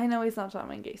I know he's not John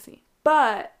Wayne Gacy,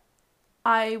 but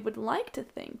I would like to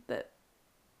think that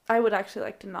I would actually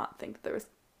like to not think that there was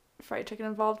fried chicken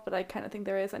involved, but I kind of think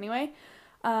there is anyway.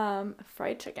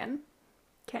 Fried chicken.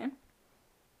 Okay.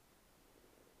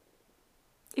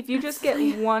 If you just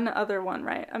get one other one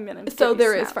right, I'm gonna. So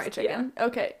there snaps. is fried chicken. Yeah.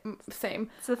 Okay, same.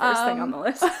 It's the first thing on the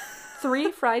list.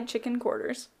 3 fried chicken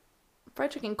quarters.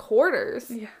 Fried chicken quarters.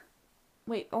 Yeah.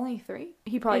 Wait, only 3?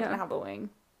 He probably didn't have the wing.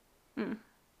 Mm.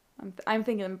 I'm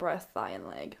thinking breast, thigh, and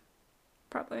leg.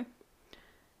 Probably.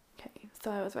 Okay,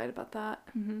 so I was right about that.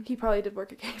 Mm-hmm. He probably did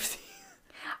work at KFC.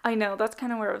 I know, that's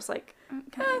kind of where I was like,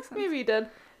 Maybe he did.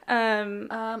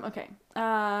 Okay.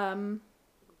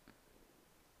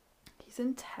 He's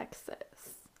in Texas.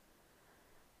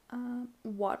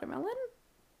 Watermelon?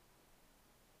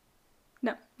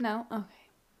 No. No? Okay.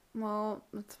 Well,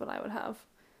 that's what I would have.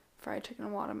 Fried chicken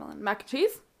and watermelon. Mac and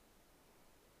cheese?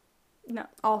 No.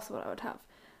 Also what I would have.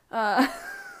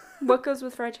 What goes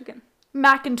with fried chicken?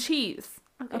 Mac and cheese.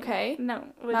 Okay. No.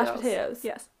 Mashed potatoes.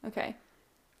 Yes. Okay.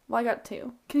 Well, I got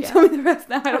 2. Can you tell me the rest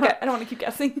now? I don't want to keep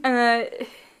guessing. Okay,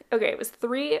 it was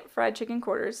 3 fried chicken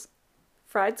quarters,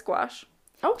 fried squash,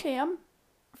 Okay,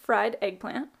 fried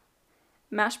eggplant,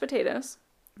 mashed potatoes,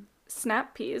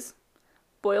 snap peas,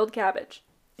 boiled cabbage,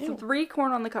 Ew. 3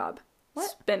 corn on the cob, What?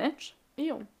 spinach,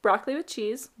 Ew. broccoli with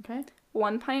cheese, Okay.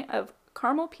 1 pint of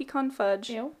caramel pecan fudge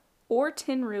Ew. or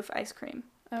tin roof ice cream,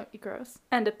 Oh, gross.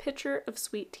 and a pitcher of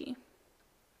sweet tea.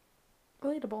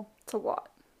 Relatable. It's a lot.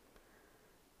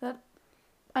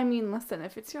 I mean, listen,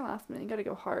 if it's your last minute, you gotta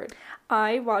go hard.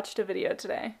 I watched a video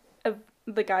today of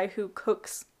the guy who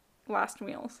cooks last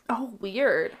meals. Oh,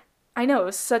 weird. I know, it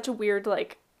was such a weird,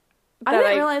 like... I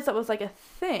didn't realize that was, like, a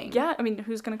thing. Yeah, I mean,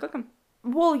 who's gonna cook them?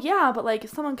 Well, yeah, but, like,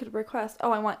 someone could request,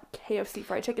 oh, I want KFC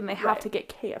fried chicken. They have Right. to get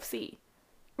KFC.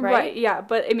 Right, yeah,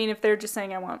 but, I mean, if they're just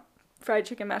saying, I want fried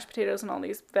chicken, mashed potatoes, and all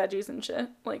these veggies and shit,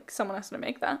 like, someone has to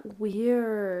make that.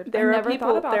 Weird. There I are never people,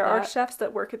 thought about there that. are chefs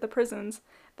that work at the prisons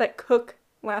that cook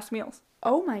last meals.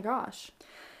 Oh, my gosh.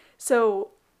 So,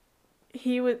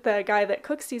 the guy that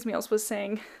cooks these meals was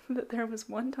saying that there was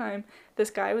one time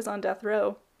this guy was on death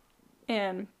row,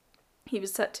 and he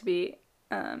was set to be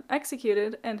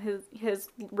executed, and his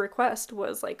request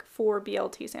was like 4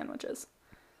 BLT sandwiches.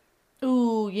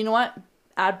 Ooh, you know what?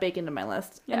 Add bacon to my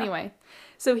list. Yeah. Anyway.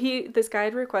 So this guy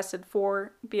had requested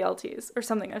 4 BLTs or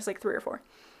something. It was like 3 or 4.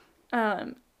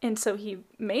 And so he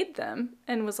made them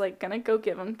and was like gonna go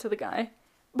give them to the guy,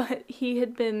 but he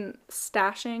had been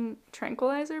stashing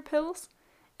tranquilizer pills,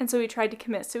 and so he tried to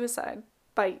commit suicide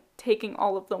by taking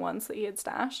all of the ones that he had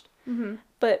stashed. Mm-hmm.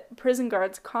 But prison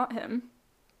guards caught him,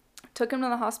 took him to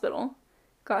the hospital,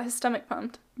 got his stomach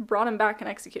pumped, brought him back, and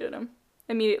executed him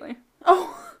immediately.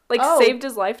 Oh. Saved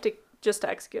his life to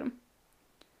execute him.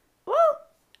 Well.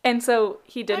 And so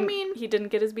he didn't. I mean, he didn't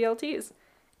get his BLTs,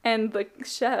 and the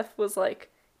chef was like,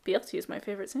 "BLT is my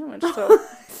favorite sandwich." So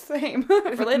same.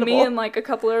 Relatable. me and like a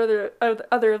couple other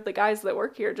of the guys that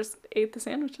work here just ate the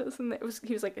sandwiches, and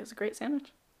he was like, "It was a great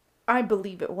sandwich." I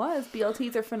believe it was.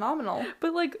 BLTs are phenomenal.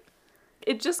 But like,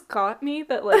 it just got me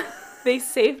that like they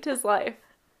saved his life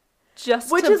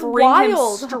just Which to is bring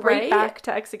wild, him straight right? back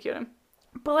to execute him.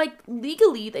 But, like,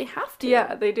 legally, they have to.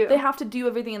 Yeah, they do. They have to do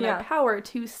everything in Yeah. their power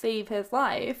to save his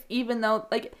life, even though,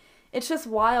 like, it's just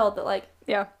wild that, like,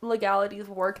 Yeah. legalities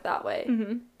work that way.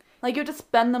 Mm-hmm. Like, you have to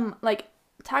spend them, like,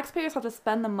 taxpayers have to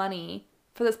spend the money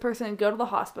for this person to go to the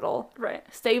hospital, Right.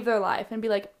 save their life, and be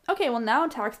like, okay, well, now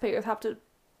taxpayers have to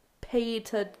pay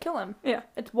to kill him. Yeah.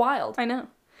 It's wild. I know.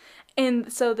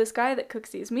 And so this guy that cooks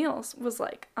these meals was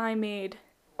like, I made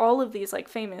all of these like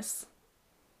famous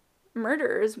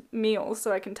murderers meals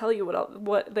so I can tell you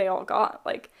what they all got.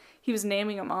 Like, he was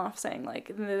naming them off, saying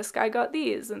like, this guy got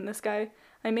these, and this guy,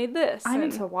 I made this. I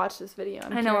need to watch this video.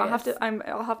 I know, I'll have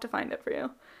to find it for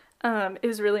you. It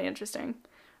was really interesting.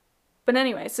 But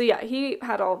anyway, so yeah, he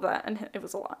had all of that, and it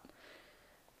was a lot.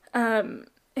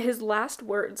 His last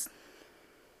words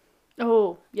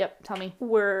Oh, yep, tell me.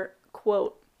 were,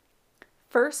 quote,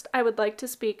 "First, I would like to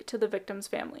speak to the victim's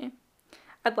family.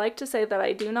 I'd like to say that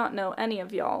I do not know any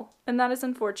of y'all, and that is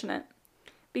unfortunate,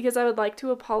 because I would like to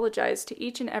apologize to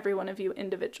each and every one of you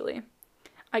individually.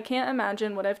 I can't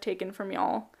imagine what I've taken from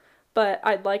y'all, but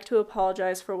I'd like to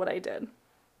apologize for what I did.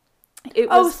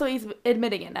 So he's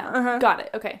admitting it now. Uh-huh. Got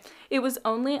it, okay. It was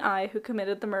only I who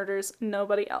committed the murders,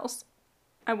 nobody else.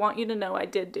 I want you to know I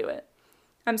did do it.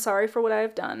 I'm sorry for what I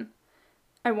have done.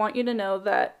 I want you to know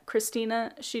that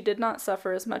Christina, she did not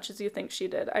suffer as much as you think she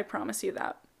did. I promise you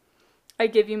that. I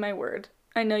give you my word.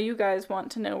 I know you guys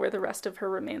want to know where the rest of her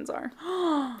remains are.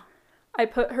 I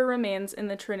put her remains in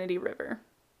the Trinity River.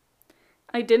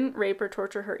 I didn't rape or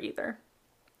torture her either.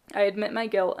 I admit my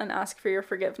guilt and ask for your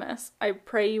forgiveness. I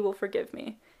pray you will forgive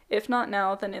me. If not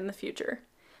now, then in the future.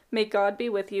 May God be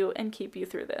with you and keep you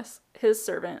through this. His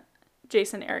servant,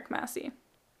 Jason Eric Massey.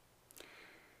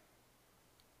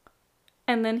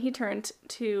 And then he turned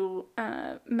to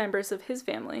members of his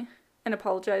family and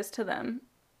apologized to them,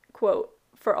 quote,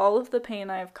 for all of the pain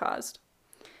I have caused.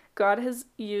 God has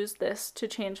used this to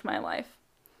change my life.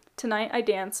 Tonight I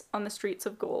dance on the streets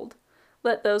of gold.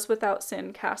 Let those without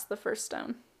sin cast the first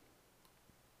stone.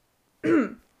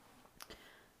 I'm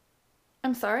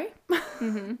sorry?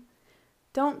 Mm-hmm.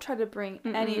 Don't try to bring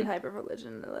any type of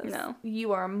religion into this. No.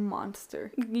 You are a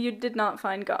monster. You did not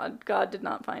find God. God did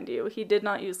not find you. He did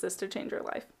not use this to change your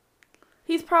life.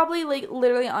 He's probably, like,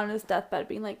 literally on his deathbed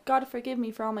being like, God, forgive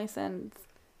me for all my sins.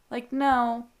 Like,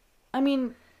 no. I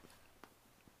mean,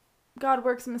 God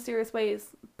works in mysterious ways,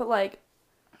 but, like,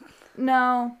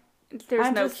 no.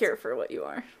 There's no cure for what you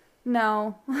are.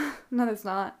 No. No, there's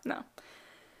not. No.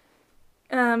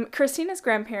 Christina's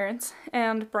grandparents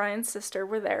and Brian's sister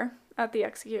were there at the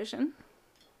execution.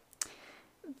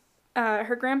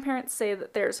 Her grandparents say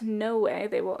that there's no way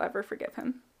they will ever forgive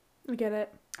him. I get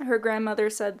it. Her grandmother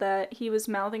said that he was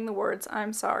mouthing the words,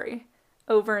 I'm sorry,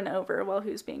 over and over while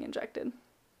he was being injected.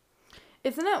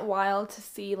 Isn't it wild to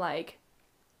see, like,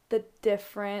 the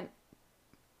different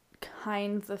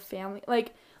kinds of family?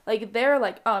 Like they're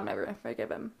like, oh, I'm never going to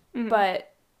forgive him. Mm-hmm.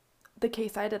 But the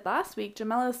case I did last week,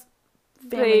 Jamila's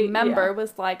family member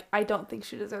was like, I don't think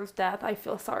she deserves death. I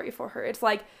feel sorry for her. It's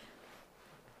like,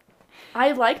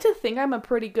 I like to think I'm a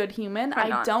pretty good human.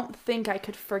 I don't think I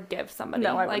could forgive somebody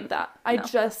like that.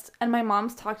 And my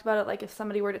mom's talked about it, like, if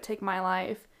somebody were to take my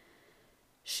life,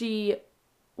 she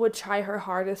would try her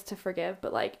hardest to forgive,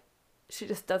 but, like, she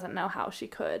just doesn't know how she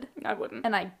could. I wouldn't.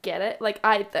 And I get it. Like,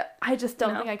 I just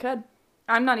don't think I could.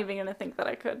 I'm not even going to think that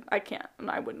I could. I can't,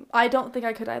 and I wouldn't. I don't think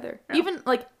I could either. No. Even,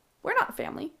 like, we're not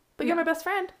family, but you're my best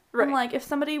friend. Right. And, like, if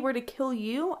somebody were to kill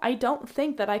you, I don't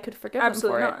think that I could forgive them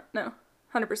for it. Absolutely not. No.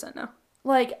 100% no.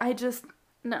 Like, I just...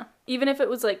 No. Even if it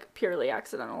was, like, purely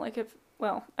accidental. Like, if...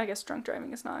 Well, I guess drunk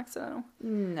driving is not accidental.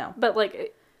 No. But,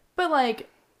 like...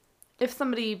 if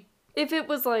somebody... If it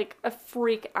was, like, a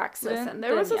freak accident... Listen,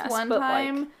 there was this one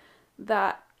time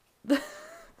that...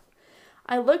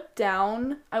 I looked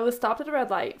down. I was stopped at a red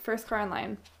light, first car in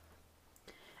line.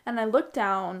 And I looked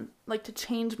down, like, to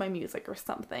change my music or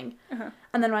something. Uh-huh.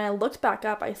 And then when I looked back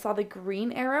up, I saw the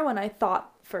green arrow, and I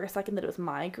thought for a second that it was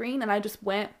my green, and I just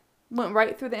went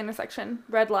right through the intersection,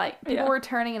 red light. People were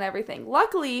turning and everything.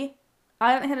 Luckily,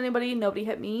 I didn't hit anybody, nobody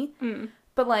hit me.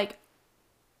 But, like,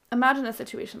 imagine a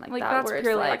situation like that that's where it's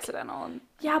purely like, accidental. And...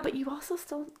 Yeah, but you also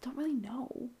still don't really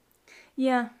know.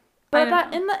 Yeah. But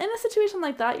that in a situation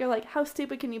like that, you're like, how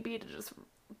stupid can you be to just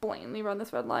blatantly run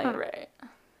this red light? Oh, right.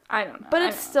 I don't know. But it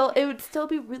would still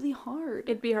be really hard.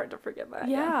 It'd be hard to forget that.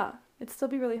 Yeah. It'd still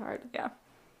be really hard. Yeah.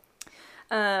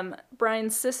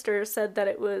 Brian's sister said that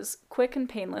it was quick and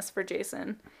painless for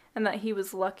Jason, and that he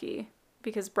was lucky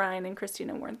because Brian and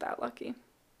Christina weren't that lucky.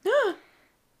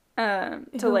 To,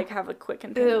 like, have a quick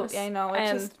and painless. Ew, I know.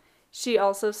 She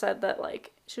also said that,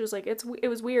 like, she was like, it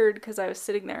was weird because I was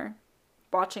sitting there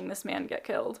watching this man get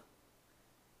killed.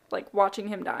 Like, watching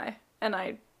him die. And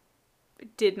I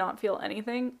did not feel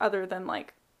anything other than,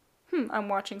 like, I'm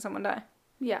watching someone die.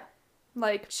 Yeah.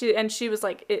 Like... She was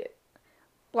like, it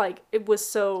was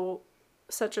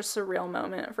such a surreal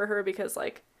moment for her because,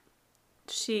 like,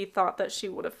 she thought that she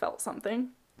would have felt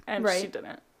something. And she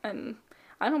didn't. And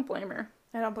I don't blame her.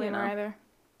 I don't blame her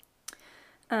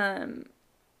either.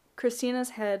 Christina's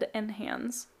head and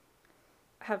hands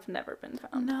have never been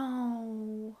found.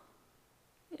 No.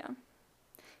 Yeah.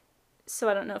 So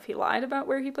I don't know if he lied about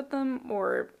where he put them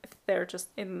or if they're just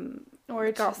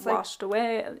got washed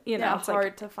away. You know, it's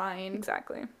hard to find.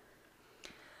 Exactly.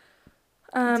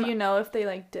 Do you know if they,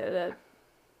 like, did it?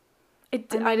 It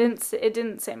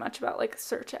didn't say much about, like,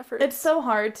 search efforts. It's so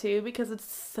hard too because it's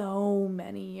so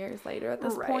many years later at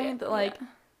this point that, like,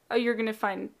 oh, you're gonna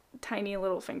find tiny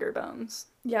little finger bones.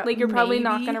 Yeah, like, you're probably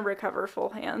not gonna recover full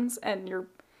hands, and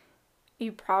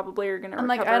you probably are gonna recover.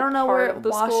 Like, I don't know where it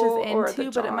washes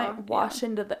into, but it might wash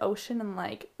into the ocean, and,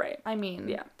 like, I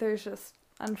mean, there's just,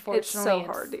 unfortunately, it's so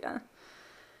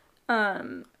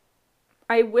hard.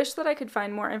 I wish that I could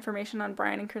find more information on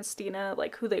Brian and Christina,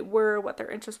 like who they were, what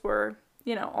their interests were,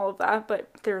 you know, all of that, but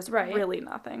there's really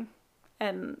nothing.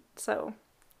 And so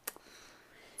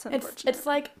it's unfortunate. It's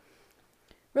like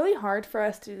really hard for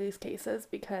us to do these cases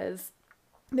because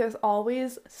there's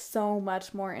always so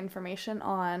much more information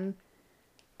on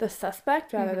the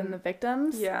suspect rather than the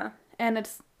victims. Yeah. And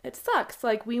it sucks.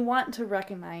 Like, we want to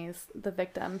recognize the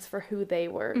victims for who they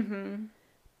were.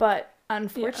 But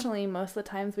unfortunately, most of the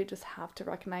times we just have to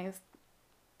recognize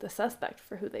the suspect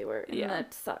for who they were, and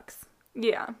that sucks.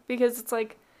 Yeah, because it's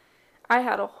like, I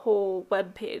had a whole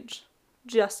web page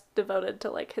just devoted to,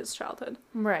 like, his childhood.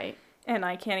 Right. And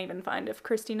I can't even find if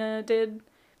Christina did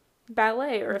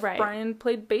ballet or if Brian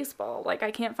played baseball. Like,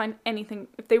 I can't find anything.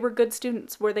 If they were good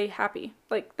students, were they happy?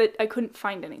 Like, that I couldn't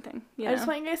find anything. I just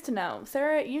want you guys to know,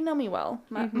 Sarah, you know me well.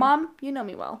 Mom, you know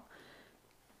me well.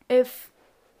 If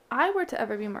I were to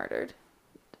ever be murdered,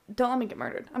 don't let me get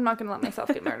murdered. I'm not going to let myself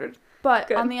get murdered. But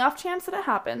on the off chance that it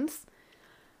happens,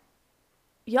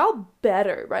 y'all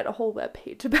better write a whole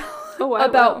webpage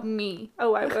about me.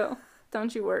 Oh, I will.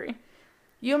 Don't you worry.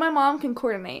 You and my mom can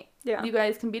coordinate. Yeah. You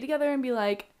guys can be together and be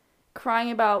like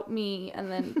crying about me and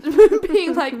then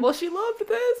being like, well, she loved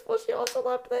this. Well, she also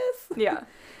loved this. Yeah.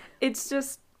 It's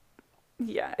just,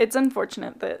 it's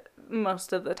unfortunate that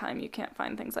most of the time you can't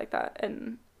find things like that.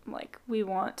 And, like, we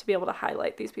want to be able to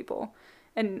highlight these people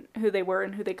and who they were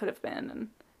and who they could have been. And,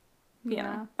 you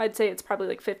know, I'd say it's probably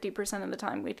like 50% of the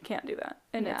time we can't do that.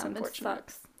 And it's unfortunate. It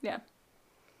sucks. Yeah.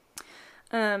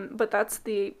 But that's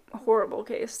the horrible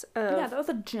case of... Yeah, that was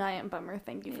a giant bummer.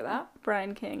 Thank you for that.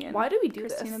 Brian King and why do we do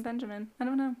Christina this? Benjamin. I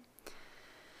don't know.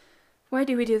 Why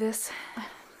do we do this?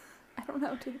 I don't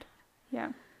know, dude.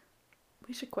 Yeah.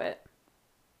 We should quit.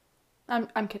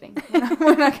 I'm kidding.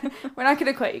 We're not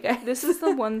gonna quit, you guys. This is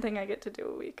the one thing I get to do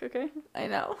a week, okay? I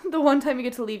know. The one time you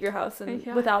get to leave your house and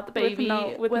without the baby,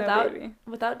 without no baby.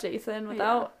 Without Jason,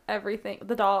 without everything,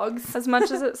 the dogs. As much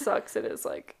as it sucks, it is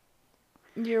like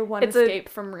your one escape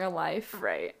from real life.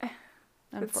 Right.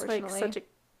 Unfortunately. It's like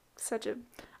such a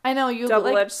I know, you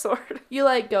double-edged sword. You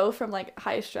like go from like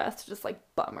high stress to just like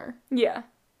bummer. Yeah.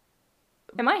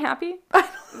 Am I happy?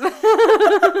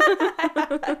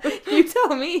 You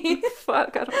tell me.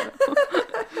 Fuck, I don't know.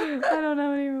 I don't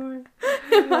know anymore.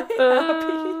 Am I happy?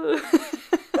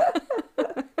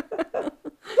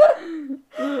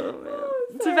 Oh, man.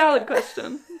 It's a valid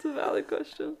question.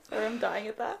 Sorry, I'm dying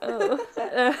at that.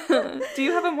 Do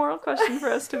you have a moral question for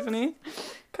us, Tiffany?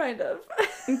 Kind of.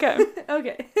 Okay.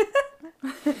 Okay.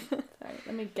 Sorry,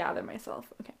 let me gather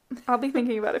myself. Okay. I'll be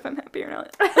thinking about if I'm happy or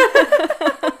not.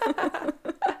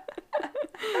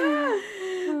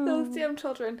 Those damn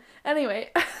children. Anyway.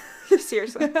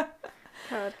 Seriously.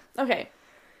 God. Okay.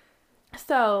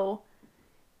 So,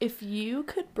 if you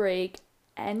could break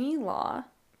any law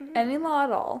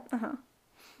at all,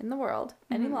 in the world,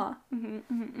 any law,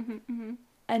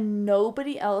 and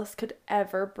nobody else could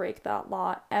ever break that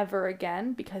law ever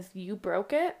again because you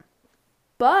broke it,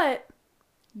 but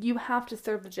you have to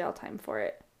serve the jail time for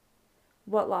it,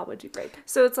 what law would you break?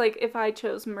 So it's like if I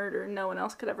chose murder, no one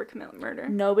else could ever commit murder.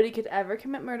 Nobody could ever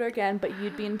commit murder again, but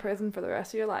you'd be in prison for the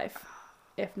rest of your life,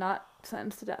 if not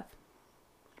sentenced to death.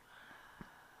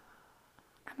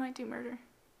 I might do murder.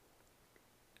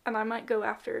 And I might go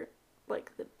after,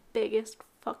 like, the biggest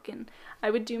fucking... I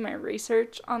would do my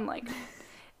research on, like,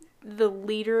 the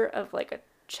leader of, like, a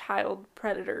child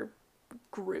predator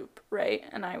group, right?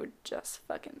 And I would just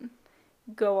fucking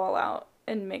go all out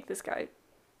and make this guy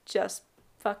just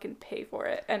fucking pay for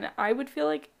it. And I would feel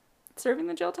like serving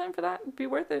the jail time for that would be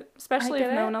worth it. Especially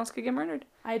if no one else could get murdered.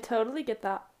 I totally get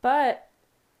that. But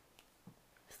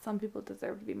some people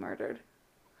deserve to be murdered.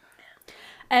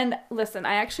 And listen,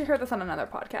 I actually heard this on another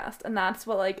podcast, and that's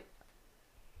what, like,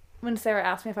 when Sarah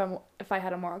asked me if I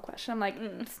had a moral question, I'm like,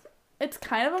 it's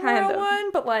kind of a moral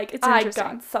one, but, like, I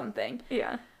got something.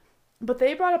 Yeah. But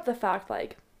they brought up the fact,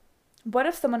 like, what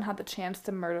if someone had the chance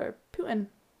to murder Putin?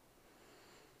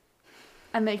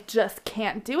 And they just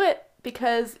can't do it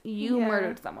because you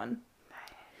murdered someone.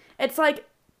 It's like,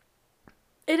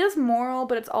 it is moral,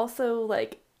 but it's also,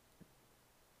 like,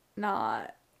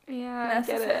 not. Yeah,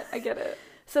 I get it.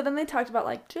 So then they talked about,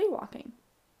 like, jaywalking.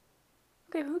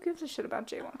 Okay, who gives a shit about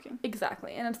jaywalking?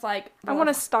 Exactly. And it's like... I want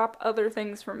to stop other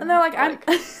things from... And they're like,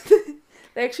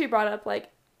 they actually brought up, like,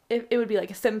 if it would be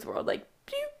like a Sims world, like,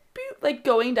 pew, pew, like,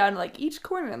 going down, like, each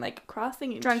corner and, like,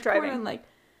 crossing each drunk corner driving. and, like...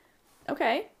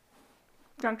 Okay.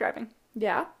 Drunk driving.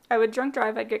 Yeah. I would drunk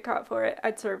drive. I'd get caught for it.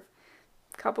 I'd serve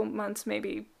a couple months,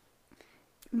 maybe.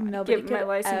 Nobody get my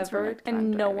license ever from it,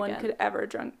 and no one could ever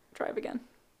drunk drive again.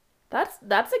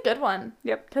 That's a good one.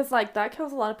 Yep. Because, like, that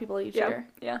kills a lot of people each year.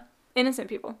 Yeah. Innocent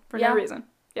people for no reason.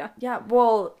 Yeah. Yeah.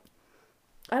 Well,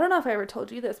 I don't know if I ever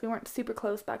told you this. We weren't super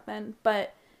close back then,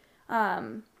 but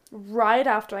right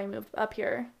after I moved up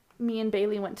here, me and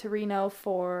Bailey went to Reno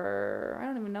for... I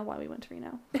don't even know why we went to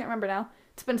Reno. Can't remember now.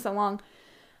 It's been so long.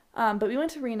 But we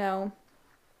went to Reno,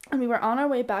 and we were on our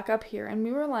way back up here, and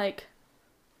we were, like,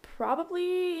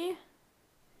 probably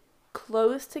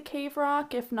close to Cave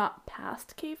Rock, if not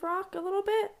past Cave Rock a little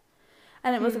bit.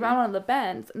 and it was around one of the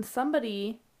bends, and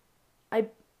somebody, I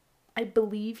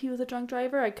believe he was a drunk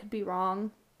driver. I could be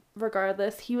wrong.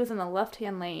 Regardless, he was in the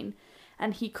left-hand lane,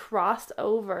 and he crossed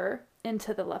over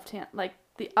into the left-hand, like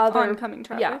the other oncoming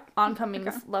traffic. Yeah,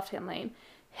 oncoming left-hand lane,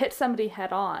 hit somebody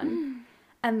head on,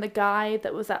 and the guy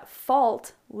that was at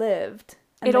fault lived.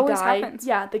 And It the always guy, happens.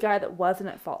 Yeah, the guy that wasn't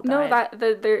at fault No, died.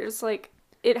 there's like,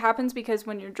 it happens because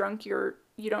when you're drunk, you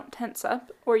don't tense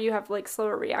up, or you have like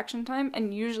slower reaction time,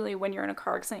 and usually when you're in a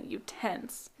car accident, you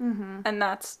tense,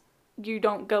 and you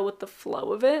don't go with the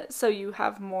flow of it, so you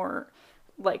have more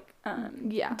like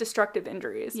destructive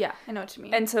injuries. Yeah, I know what you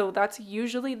mean. And so that's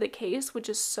usually the case, which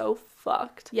is so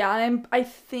fucked. Yeah, and I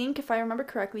think if I remember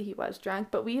correctly, he was drunk,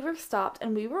 but we were stopped,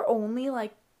 and we were only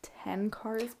like 10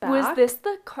 cars back. Was this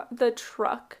the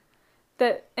truck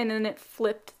that, and then it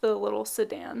flipped the little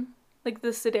sedan? Like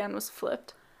the sedan was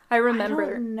flipped. I remember. I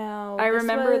don't know. I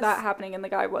remember that happening, and the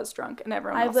guy was drunk, and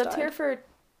everyone else died. I lived here for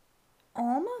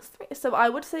almost 3, so I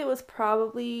would say it was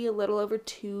probably a little over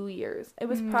 2 years. It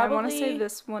was probably. I want to say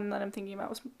this one that I'm thinking about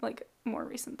was like more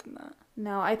recent than that.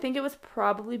 No, I think it was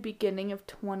probably beginning of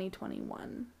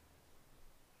 2021.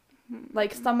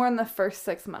 Like somewhere in the first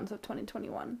 6 months of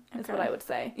 2021 is what I would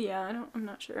say. Yeah, I'm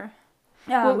not sure.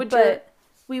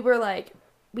 We were like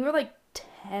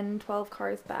 10, 12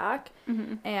 cars back,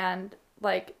 and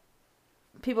like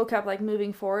people kept like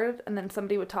moving forward, and then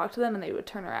somebody would talk to them and they would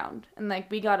turn around, and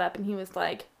like we got up and he's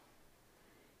like,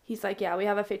 yeah, we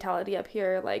have a fatality up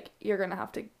here, like you're gonna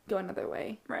have to go another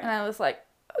way. Right. And I was like,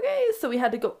 okay, so we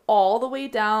had to go all the way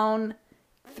down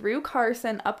through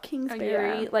Carson up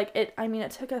Kingsbury.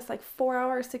 It took us like 4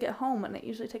 hours to get home, and it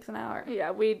usually takes an hour.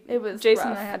 Yeah, it was Jason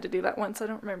rough. and I had to do that once. I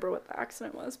don't remember what the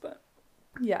accident was, but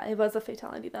yeah, it was a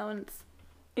fatality though, and it's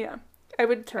I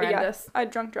would horrendous.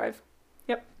 I'd drunk drive.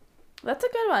 Yep. That's a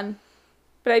good one.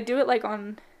 But I do it like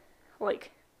on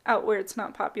like out where it's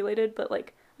not populated, but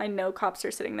like I know cops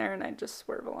are sitting there, and I just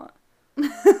swerve a lot.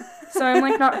 So I'm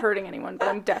like not hurting anyone, but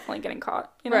I'm definitely getting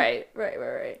caught. You know? Right.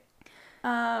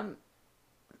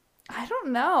 I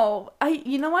don't know.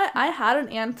 You know what? I had an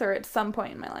answer at some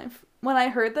point in my life. When I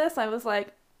heard this, I was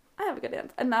like, I have a good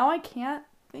answer. And now I can't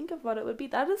think of what it would be.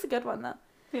 That is a good one, though.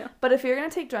 Yeah. But if you're going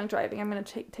to take drunk driving, I'm going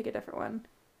to take a different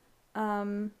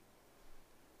one.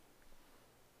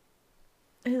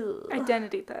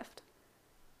 Identity theft.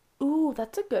 Ooh,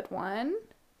 that's a good one.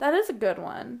 That is a good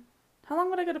one. How long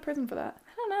would I go to prison for that?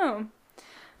 I don't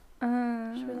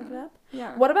know. Should we look it up?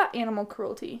 Yeah. What about animal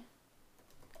cruelty?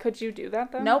 Could you do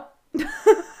that, though? Nope.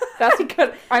 That's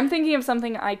good. I'm thinking of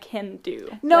something I can do.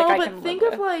 No, like, but think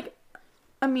of like,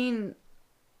 I mean,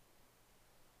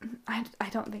 I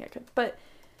don't think I could, but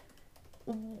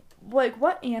like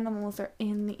what animals are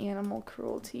in the animal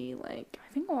cruelty, like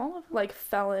I think all of them. like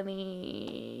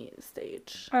felony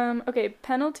stage. Okay,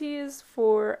 penalties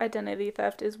for identity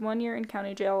theft is 1 year in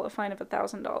county jail, a fine of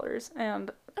 $1,000,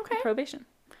 and probation.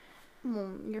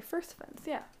 Well, your first offense,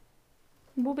 yeah.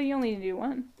 Well, but you only need to do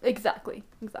one. Exactly.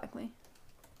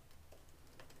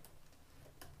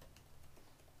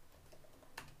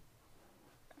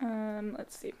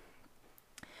 Let's see.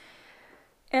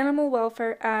 Animal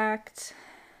Welfare Act.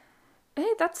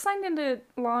 Hey, that's signed into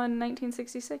law in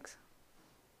 1966.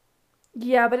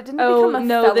 Yeah, but it didn't become a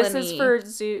felony. This is for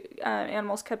zoo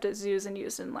animals kept at zoos and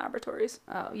used in laboratories.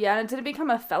 Oh, yeah, and it didn't become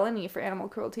a felony for animal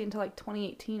cruelty until like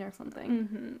 2018 or something.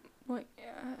 Mm-hmm. What?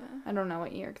 Yeah. I don't know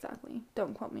what year exactly.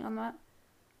 Don't quote me on that.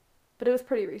 But it was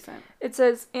pretty recent. It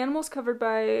says animals covered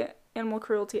by animal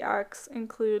cruelty acts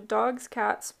include dogs,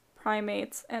 cats,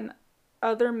 primates, and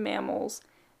other mammals.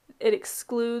 It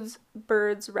excludes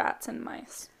birds, rats, and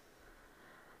mice.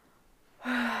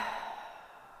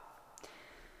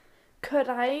 Could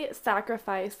I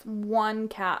sacrifice one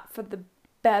cat for the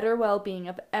better well-being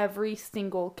of every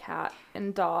single cat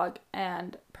and dog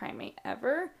and primate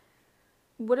ever?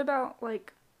 What about,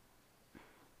 like,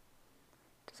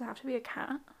 does it have to be a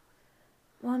cat?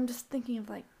 Well, I'm just thinking of,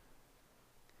 like...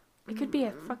 It could be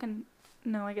a fucking...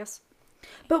 No, I guess...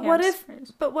 But what if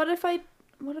I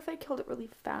killed it really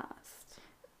fast?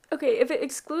 Okay, if it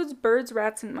excludes birds,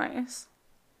 rats, and mice,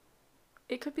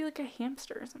 it could be like a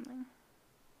hamster or something.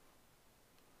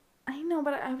 I know,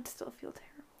 but I would still feel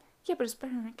terrible. Yeah, but it's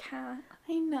better than a cat.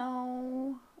 I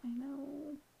know.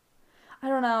 I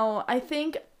don't know. I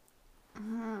think,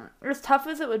 as tough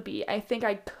as it would be, I think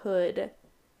I could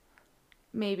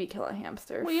maybe kill a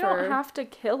hamster. Well, you don't have to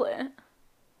kill it.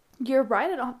 You're right.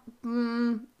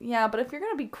 Yeah, but if you're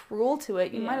going to be cruel to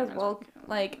it, you might as well,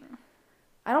 like,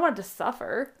 I don't want it to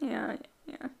suffer. Yeah,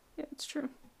 it's true.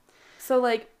 So,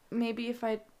 like, maybe if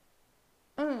I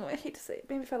hate to say it,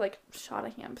 maybe if I, like, shot a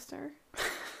hamster.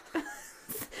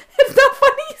 It's not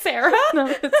funny Sarah? No,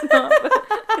 it's not. But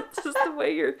it's just the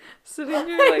way you're sitting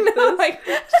here like know, this. like-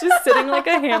 She's sitting like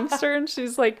a hamster, and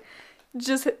she's like,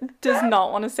 just does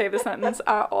not want to say the sentence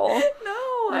at all.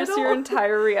 No, I Just don't. your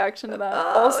entire reaction to that.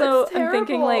 Oh, Also, it's I'm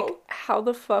thinking like, terrible. how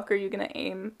the fuck are you gonna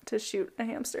aim to shoot a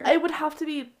hamster? I would have to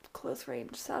be close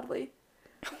range, sadly.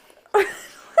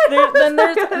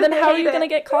 Then how are you gonna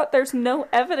get caught? There's no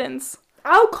evidence.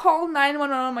 I'll call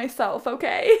 911 myself,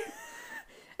 okay?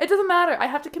 It doesn't matter. I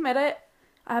have to commit it.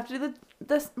 I have to do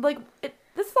this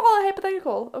is all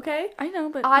hypothetical, okay? I know,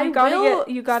 but I you gotta will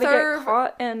get serve-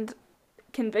 caught and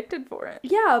conviced for it.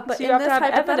 Yeah, but So you in have to this have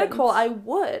hypothetical, evidence. I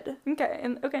would.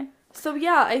 Okay. So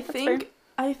yeah, fair.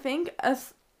 I think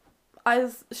as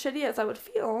shitty as I would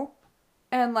feel,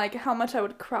 and like how much I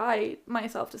would cry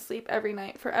myself to sleep every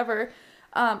night forever,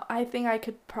 I think I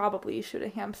could probably shoot a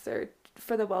hamster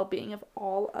for the well-being of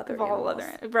all other animals.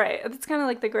 Right. It's kind of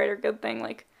like the greater good thing.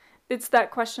 Like, it's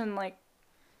that question, like,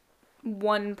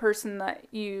 one person that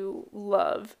you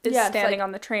love is Yeah, it's standing like-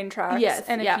 on the train tracks. Yes,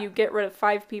 And yeah. if you get rid of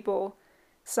 5 people,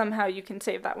 somehow you can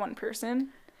save that one person.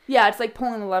 Yeah, it's like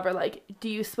pulling the lever. Like, do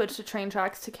you switch to train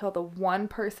tracks to kill the one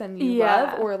person you Yeah.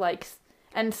 love, or like,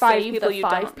 and 5 save people the you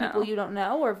 5 don't people know. you don't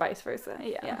know, or vice versa?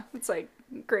 Yeah. It's like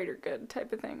greater good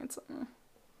type of thing. It's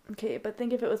Okay, but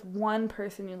think if it was one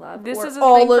person you love, This or is a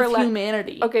all thing for, of like-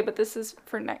 humanity. okay, but this is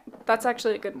for that's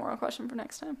actually a good moral question for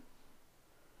next time.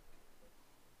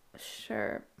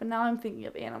 Sure, but now I'm thinking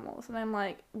of animals, and I'm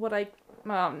like, would I?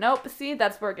 Nope. See,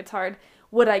 that's where it gets hard.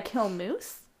 Would I kill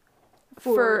moose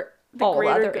for The all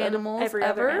greater other good of animals every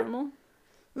ever? other animal.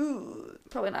 Ooh,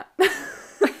 probably not.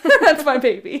 That's my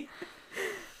baby.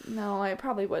 No, I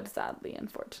probably would, sadly,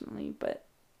 unfortunately, but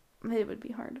it would be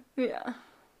hard. Yeah.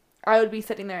 I would be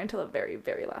sitting there until the very,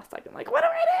 very last second, like, what do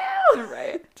I do?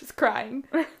 Right. Just crying.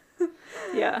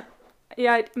 Yeah.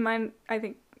 Yeah, mine, I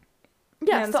think,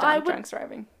 Yeah, hands so down, I would. drunk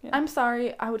driving. Yeah. I'm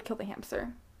sorry, I would kill the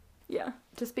hamster. Yeah.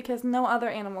 Just because no other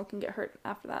animal can get hurt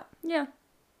after that. Yeah.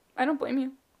 I don't blame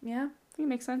you. Yeah, I think it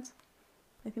makes sense.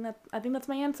 I think that's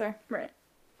my answer. Right.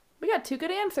 We got 2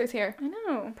 good answers here. I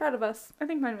know. I'm proud of us. I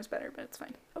think mine was better, but it's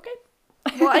fine. Okay.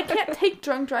 Well, I can't take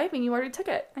drunk driving. You already took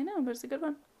it. I know, but it's a good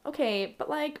one. Okay, but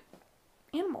like,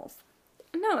 animals.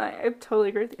 No, I totally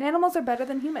agree with you. Animals are better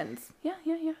than humans. Yeah.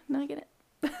 No, I get it.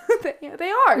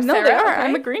 they are. No, Sarah, they are. okay?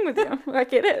 I'm agreeing with you. I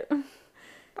get it.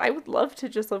 I would love to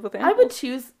just live with animals. I would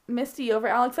choose Misty over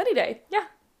Alex any day. Yeah.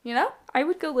 You know? I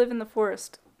would go live in the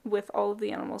forest with all of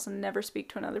the animals and never speak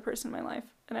to another person in my life.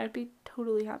 And I'd be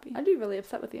totally happy. I'd be really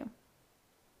upset with you.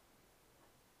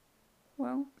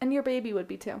 Well, And your baby would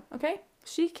be too, okay?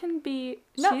 she can be...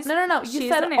 No. You she's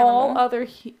said an all animal. other...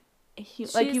 like,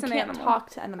 She's you an can't animal.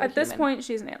 talk to another At this human. point,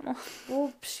 she's an animal.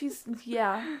 Well, she's...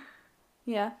 Yeah.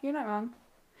 Yeah, you're not wrong.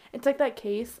 It's like that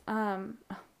case, Wow,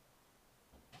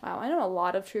 I know a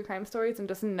lot of true crime stories and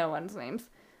just no one's names.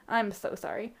 I'm so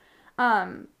sorry.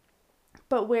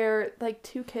 But where, like,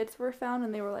 2 kids were found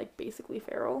and they were, like, basically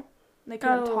feral. They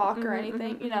couldn't talk or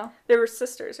anything, you know? They were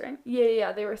sisters, right?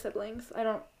 Yeah, they were siblings.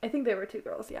 I think they were 2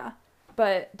 girls, yeah.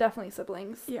 But definitely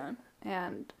siblings. Yeah.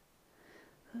 And...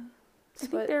 I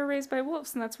think they were raised by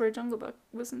wolves, and that's where Jungle Book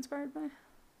was inspired by.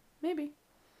 Maybe.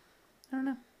 I don't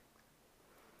know.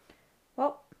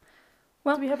 Well,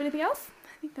 Well, do we have anything else?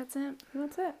 I think that's it.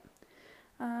 That's it.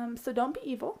 So don't be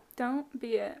evil. Don't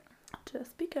be it.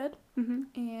 Just be good.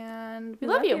 Mm-hmm. And we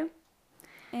love you.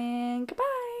 And goodbye.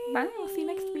 Bye. We'll see you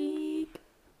next week.